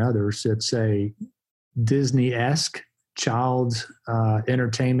 Kathy, and others. It's a Disney-esque child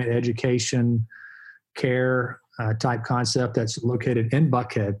entertainment, education, care type concept that's located in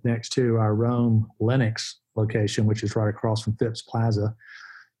Buckhead next to our Rome Lenox location, which is right across from Phipps Plaza.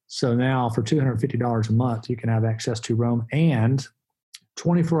 So now for $250 a month, you can have access to Rome and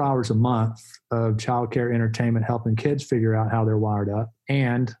 24 hours a month of childcare entertainment, helping kids figure out how they're wired up,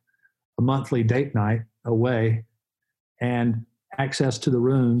 and a monthly date night away, and access to the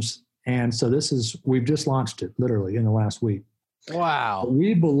rooms. And so we've just launched it literally in the last week. Wow.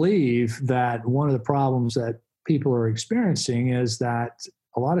 We believe that one of the problems that people are experiencing is that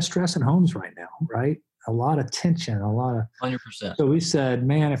a lot of stress in homes right now, right? A lot of tension, 100%. So we said,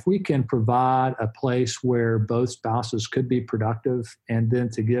 man, if we can provide a place where both spouses could be productive, and then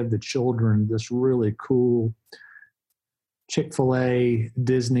to give the children this really cool Chick-fil-A,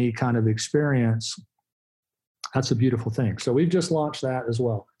 Disney kind of experience, that's a beautiful thing. So we've just launched that as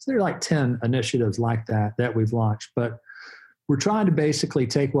well. So there are like 10 initiatives like that we've launched, but we're trying to basically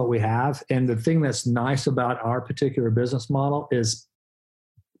take what we have. And the thing that's nice about our particular business model is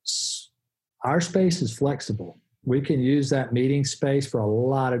our space is flexible. We can use that meeting space for a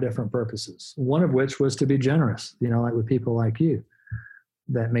lot of different purposes. One of which was to be generous, like with people like you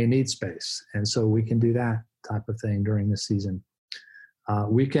that may need space. And so we can do that type of thing during this season.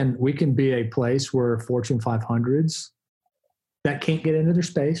 We can be a place where Fortune 500s that can't get into their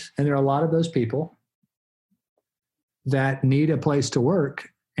space. And there are a lot of those people that need a place to work,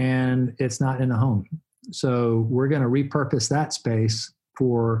 and it's not in the home. So we're going to repurpose that space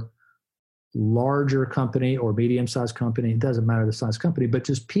for larger company or medium-sized company. It doesn't matter the size company, but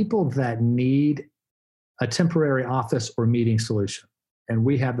just people that need a temporary office or meeting solution. And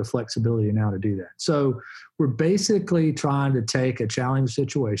we have the flexibility now to do that. So we're basically trying to take a challenging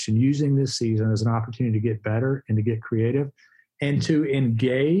situation, using this season as an opportunity to get better and to get creative and to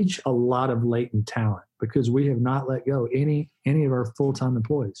engage a lot of latent talent, because we have not let go any of our full-time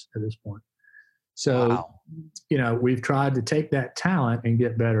employees at this point. So, wow. We've tried to take that talent and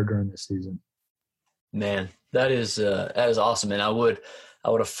get better during this season. Man, that is awesome. And I would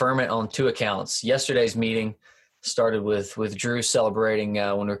affirm it on two accounts. Yesterday's meeting started with Drew celebrating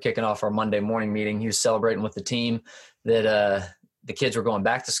when we were kicking off our Monday morning meeting. He was celebrating with the team that the kids were going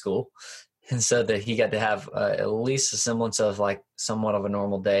back to school, and so that he got to have at least a semblance of like somewhat of a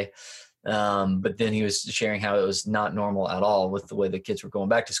normal day. But then he was sharing how it was not normal at all with the way the kids were going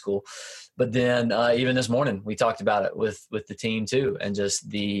back to school. But then even this morning, we talked about it with the team too, and just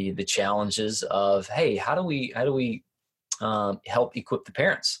the challenges of, hey, how do we help equip the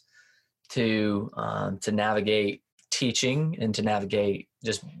parents to navigate teaching and to navigate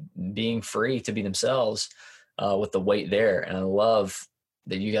just being free to be themselves with the weight there. And I love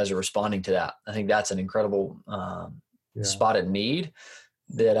that you guys are responding to that. I think that's an incredible spot at need.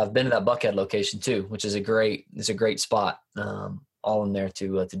 That I've been to that Buckhead location too, which is a great spot. All in there to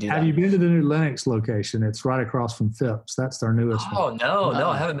do that. Have you been to the new Lenox location? It's right across from Phipps. That's our newest one. No,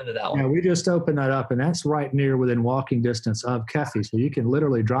 I haven't been to that one. Yeah, we just opened that up, and that's right within walking distance of Kefi. So you can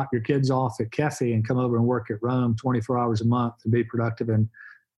literally drop your kids off at Kefi and come over and work at Rome 24 hours a month and be productive. And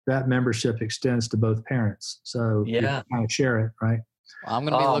that membership extends to both parents. So you kind of share it, right? Well, I'm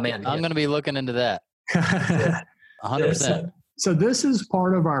going to be looking into that. 100%. So this is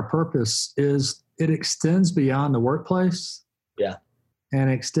part of our purpose. Is it extends beyond the workplace. Yeah. And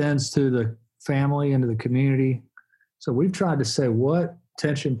extends to the family and to the community. So we've tried to say what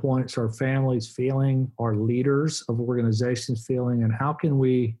tension points are families feeling, are leaders of organizations feeling, and how can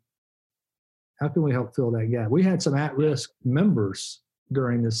we help fill that gap? We had some at-risk members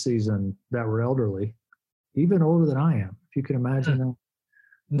during this season that were elderly, even older than I am, if you can imagine that.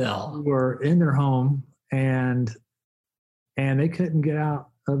 No. Who were in their home and they couldn't get out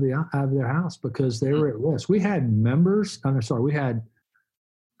of their house because they were at risk. We had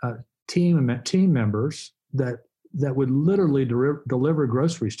team members that would literally deliver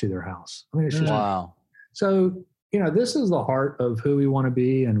groceries to their house. I mean, it's just, wow. So, this is the heart of who we want to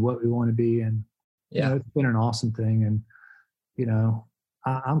be and what we want to be. And, it's been an awesome thing. And,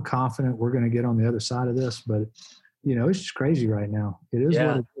 I'm confident we're going to get on the other side of this, but, it's just crazy right now. It is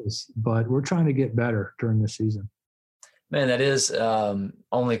what it is, but we're trying to get better during this season. Man, that is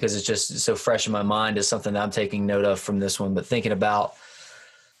only because it's just so fresh in my mind is something that I'm taking note of from this one. But thinking about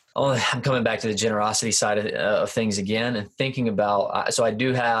Oh, I'm coming back to the generosity side of things again and thinking about, so I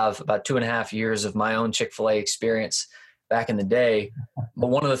do have about 2.5 years of my own Chick-fil-A experience back in the day. But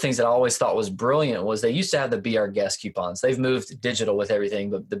one of the things that I always thought was brilliant was they used to have the Be Our Guest coupons. They've moved digital with everything,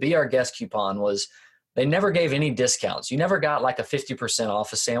 but the Be Our Guest coupon was, they never gave any discounts. You never got like a 50%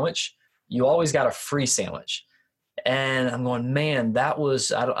 off a sandwich. You always got a free sandwich. And I'm going, man, that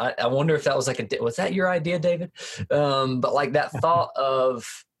was, I wonder if that was was that your idea, David? But like that thought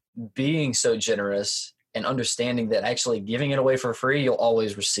of being so generous and understanding that actually giving it away for free, you'll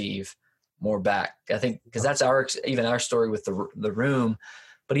always receive more back. I think because that's even our story with the room,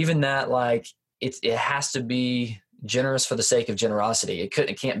 but even that, like it has to be generous for the sake of generosity.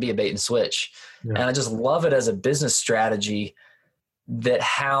 It can't be a bait and switch. Yeah. And I just love it as a business strategy that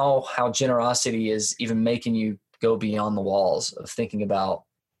how generosity is even making you go beyond the walls of thinking about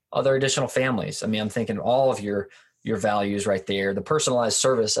other additional families. I mean, I'm thinking all of your values right there. The personalized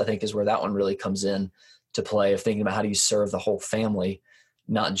service, I think, is where that one really comes in to play, of thinking about how do you serve the whole family,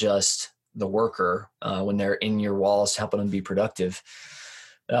 not just the worker when they're in your walls, helping them be productive.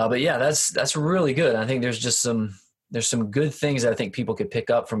 But yeah, that's really good. I think there's some good things that I think people could pick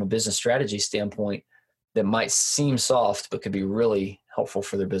up from a business strategy standpoint that might seem soft, but could be really helpful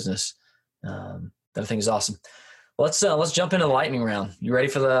for their business. That I think is awesome. Let's jump into the lightning round. You ready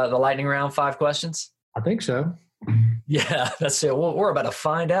for the lightning round? 5 questions? I think so. Yeah, that's it. We're about to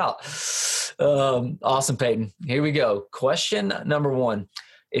find out. Awesome, Peyton. Here we go. Question number 1.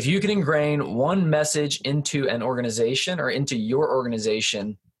 If you could ingrain one message into an organization or into your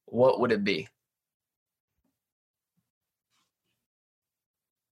organization, what would it be?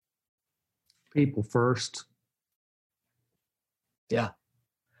 People first. Yeah.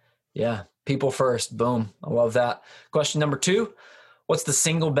 People first. Boom. I love that. Question number 2. What's the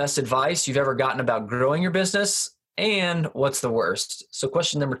single best advice you've ever gotten about growing your business? And what's the worst? So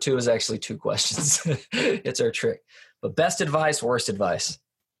question number 2 is actually 2 questions. It's our trick. But best advice, worst advice.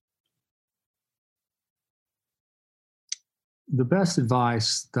 The best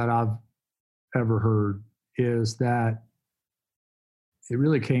advice that I've ever heard is that it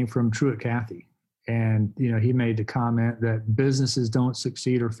really came from Truett Cathy. And, he made the comment that businesses don't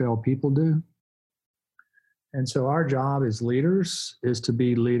succeed or fail, people do. And so our job as leaders is to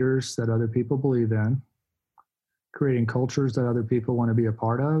be leaders that other people believe in, creating cultures that other people want to be a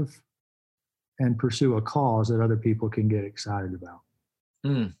part of, and pursue a cause that other people can get excited about.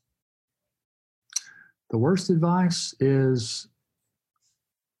 The worst advice is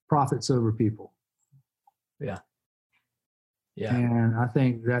profits over people. Yeah. And I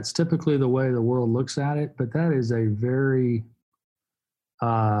think that's typically the way the world looks at it, but that is a very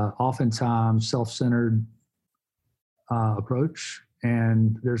oftentimes self-centered approach.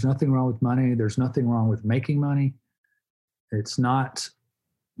 And there's nothing wrong with money. There's nothing wrong with making money. It's not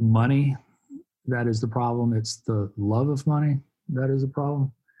money that is the problem. It's the love of money that is the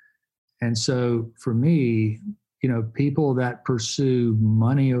problem. And so for me, people that pursue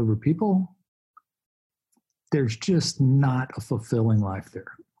money over people, there's just not a fulfilling life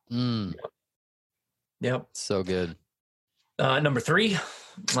there. Yep. So good. Number 3,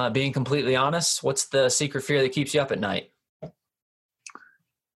 being completely honest, what's the secret fear that keeps you up at night?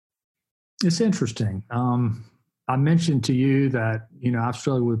 It's interesting. I mentioned to you that, I've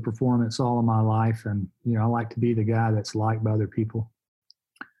struggled with performance all of my life, and, I like to be the guy that's liked by other people.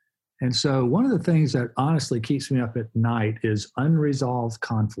 And so one of the things that honestly keeps me up at night is unresolved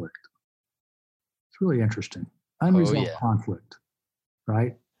conflict. It's really interesting. Unresolved conflict,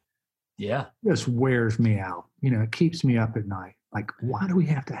 right? Yeah. It just wears me out. It keeps me up at night. Like, why do we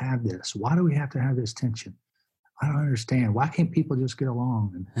have to have this? Why do we have to have this tension? I don't understand. Why can't people just get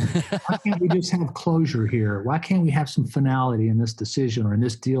along? And why can't we just have closure here? Why can't we have some finality in this decision or in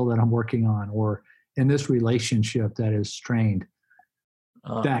this deal that I'm working on or in this relationship that is strained?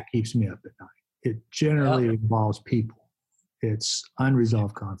 That keeps me up at night. It generally involves people. It's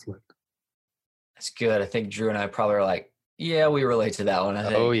unresolved conflict. That's good. I think Drew and I probably are like, yeah, we relate to that one. I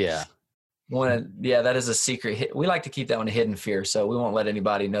think. Oh, yeah. That is a secret. We like to keep that one a hidden fear, so we won't let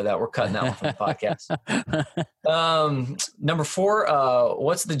anybody know that. We're cutting that one from the podcast. Number 4,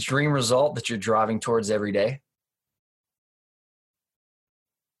 what's the dream result that you're driving towards every day?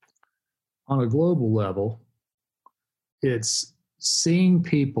 On a global level, it's seeing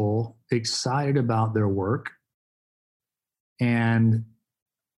people excited about their work. And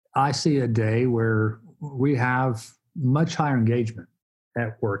I see a day where we have much higher engagement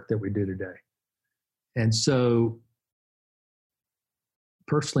at work that we do today. And so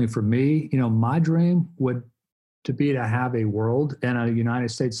personally for me, my dream would to have a world and a United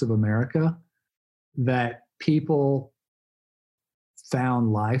States of America that people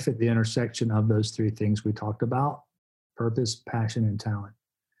found life at the intersection of those three things we talked about: purpose, passion, and talent.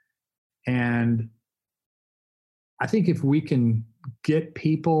 And I think if we can get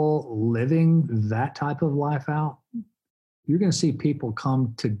people living that type of life out, you're going to see people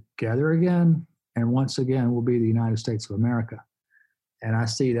come together again. And once again, we'll be the United States of America. And I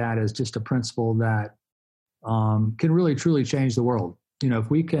see that as just a principle that can really, truly change the world. You know, if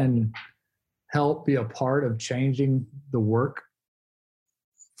we can help be a part of changing the work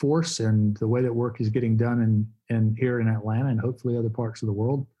force and the way that work is getting done in here in Atlanta and hopefully other parts of the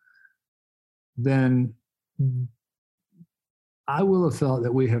world, then I will have felt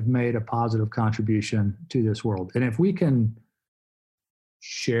that we have made a positive contribution to this world. And if we can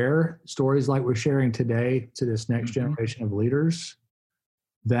share stories like we're sharing today to this next generation of leaders,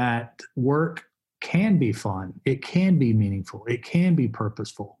 that work can be fun, it can be meaningful, it can be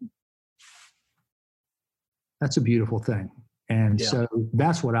purposeful. That's a beautiful thing. And so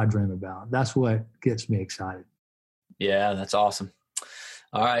that's what I dream about. That's what gets me excited. Yeah, that's awesome.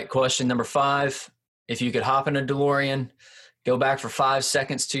 All right, question number 5. If you could hop in a DeLorean, go back for 5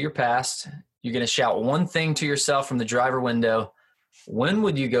 seconds to your past, you're going to shout one thing to yourself from the driver window. When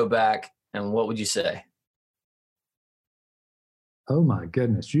would you go back and what would you say? Oh my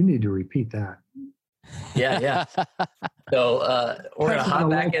goodness, you need to repeat that. Yeah. So we're going to hop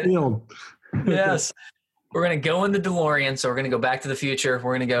back in. Yes. We're going to go in the DeLorean. So we're going to go back to the future.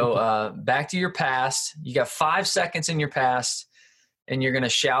 We're going to go back to your past. You got 5 seconds in your past and you're going to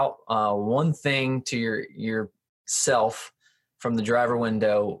shout one thing to yourself from the driver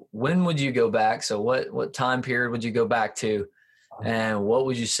window. When would you go back? So what time period would you go back to? And what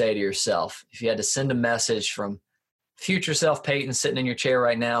would you say to yourself? If you had to send a message from future self Peyton sitting in your chair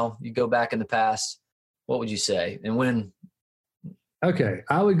right now, you go back in the past, what would you say? And when? Okay,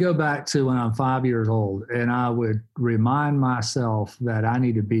 I would go back to when I'm 5 years old and I would remind myself that I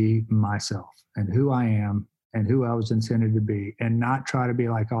need to be myself and who I am and who I was intended to be, and not try to be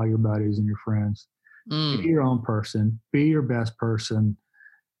like all your buddies and your friends. Be your own person, be your best person,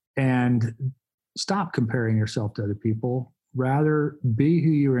 and stop comparing yourself to other people. Rather, be who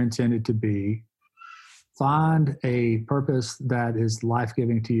you're intended to be. Find a purpose that is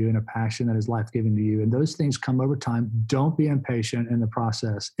life-giving to you and a passion that is life-giving to you. And those things come over time. Don't be impatient in the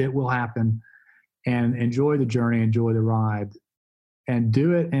process. It will happen. And enjoy the journey, enjoy the ride, and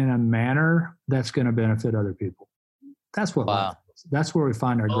do it in a manner that's going to benefit other people. That's what life is. That's where we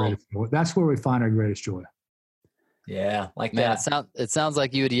find our greatest joy. That's where we find our greatest joy. Yeah, like Man, that. it sounds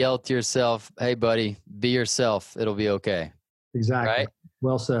like you would yell to yourself, "Hey, buddy, be yourself. It'll be okay." Exactly. Right?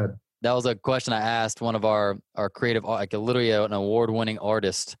 Well said. That was a question I asked one of our creative, like literally an award-winning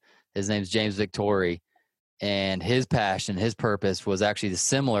artist. His name's James Victori, and his passion, his purpose was actually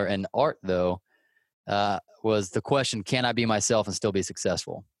similar in art, though. Was the question, "Can I be myself and still be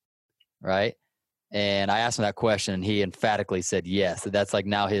successful?" Right? And I asked him that question, and he emphatically said yes. That's like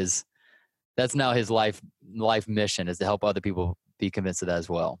now his life mission is to help other people be convinced of that as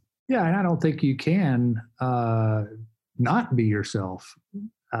well. Yeah, and I don't think you can not be yourself.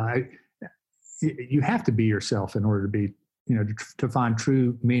 You have to be yourself in order to be, to find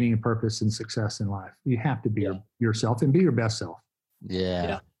true meaning and purpose and success in life. You have to be yourself and be your best self.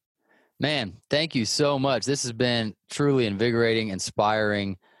 Yeah. Man, thank you so much. This has been truly invigorating,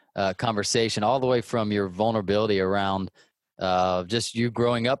 inspiring conversation, all the way from your vulnerability around just you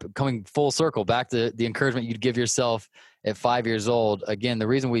growing up, coming full circle back to the encouragement you'd give yourself at 5 years old. Again, the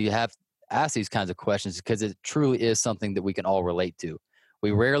reason we have asked these kinds of questions is because it truly is something that we can all relate to.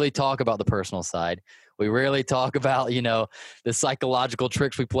 We rarely talk about the personal side. We rarely talk about, the psychological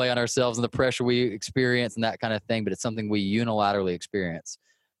tricks we play on ourselves and the pressure we experience and that kind of thing, but it's something we unilaterally experience.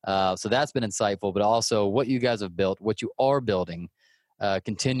 So that's been insightful, but also what you guys have built, what you are building,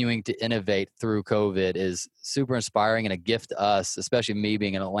 continuing to innovate through COVID is super inspiring and a gift to us, especially me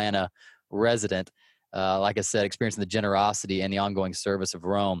being an Atlanta resident. Like I said, experiencing the generosity and the ongoing service of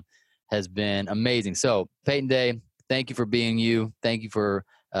Rome has been amazing. So Peyton Day, thank you for being you. Thank you for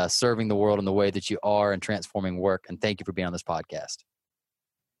serving the world in the way that you are and transforming work. And thank you for being on this podcast.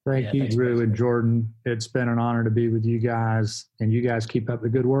 Thank you, Drew and Jordan. It's been an honor to be with you guys, and you guys keep up the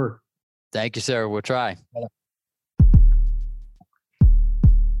good work. Thank you, sir. We'll try.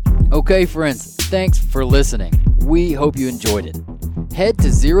 Okay, friends, thanks for listening. We hope you enjoyed it. Head to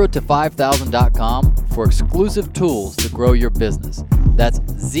ZeroTo5000.com for exclusive tools to grow your business. That's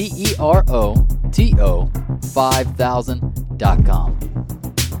ZeroTo5000.com.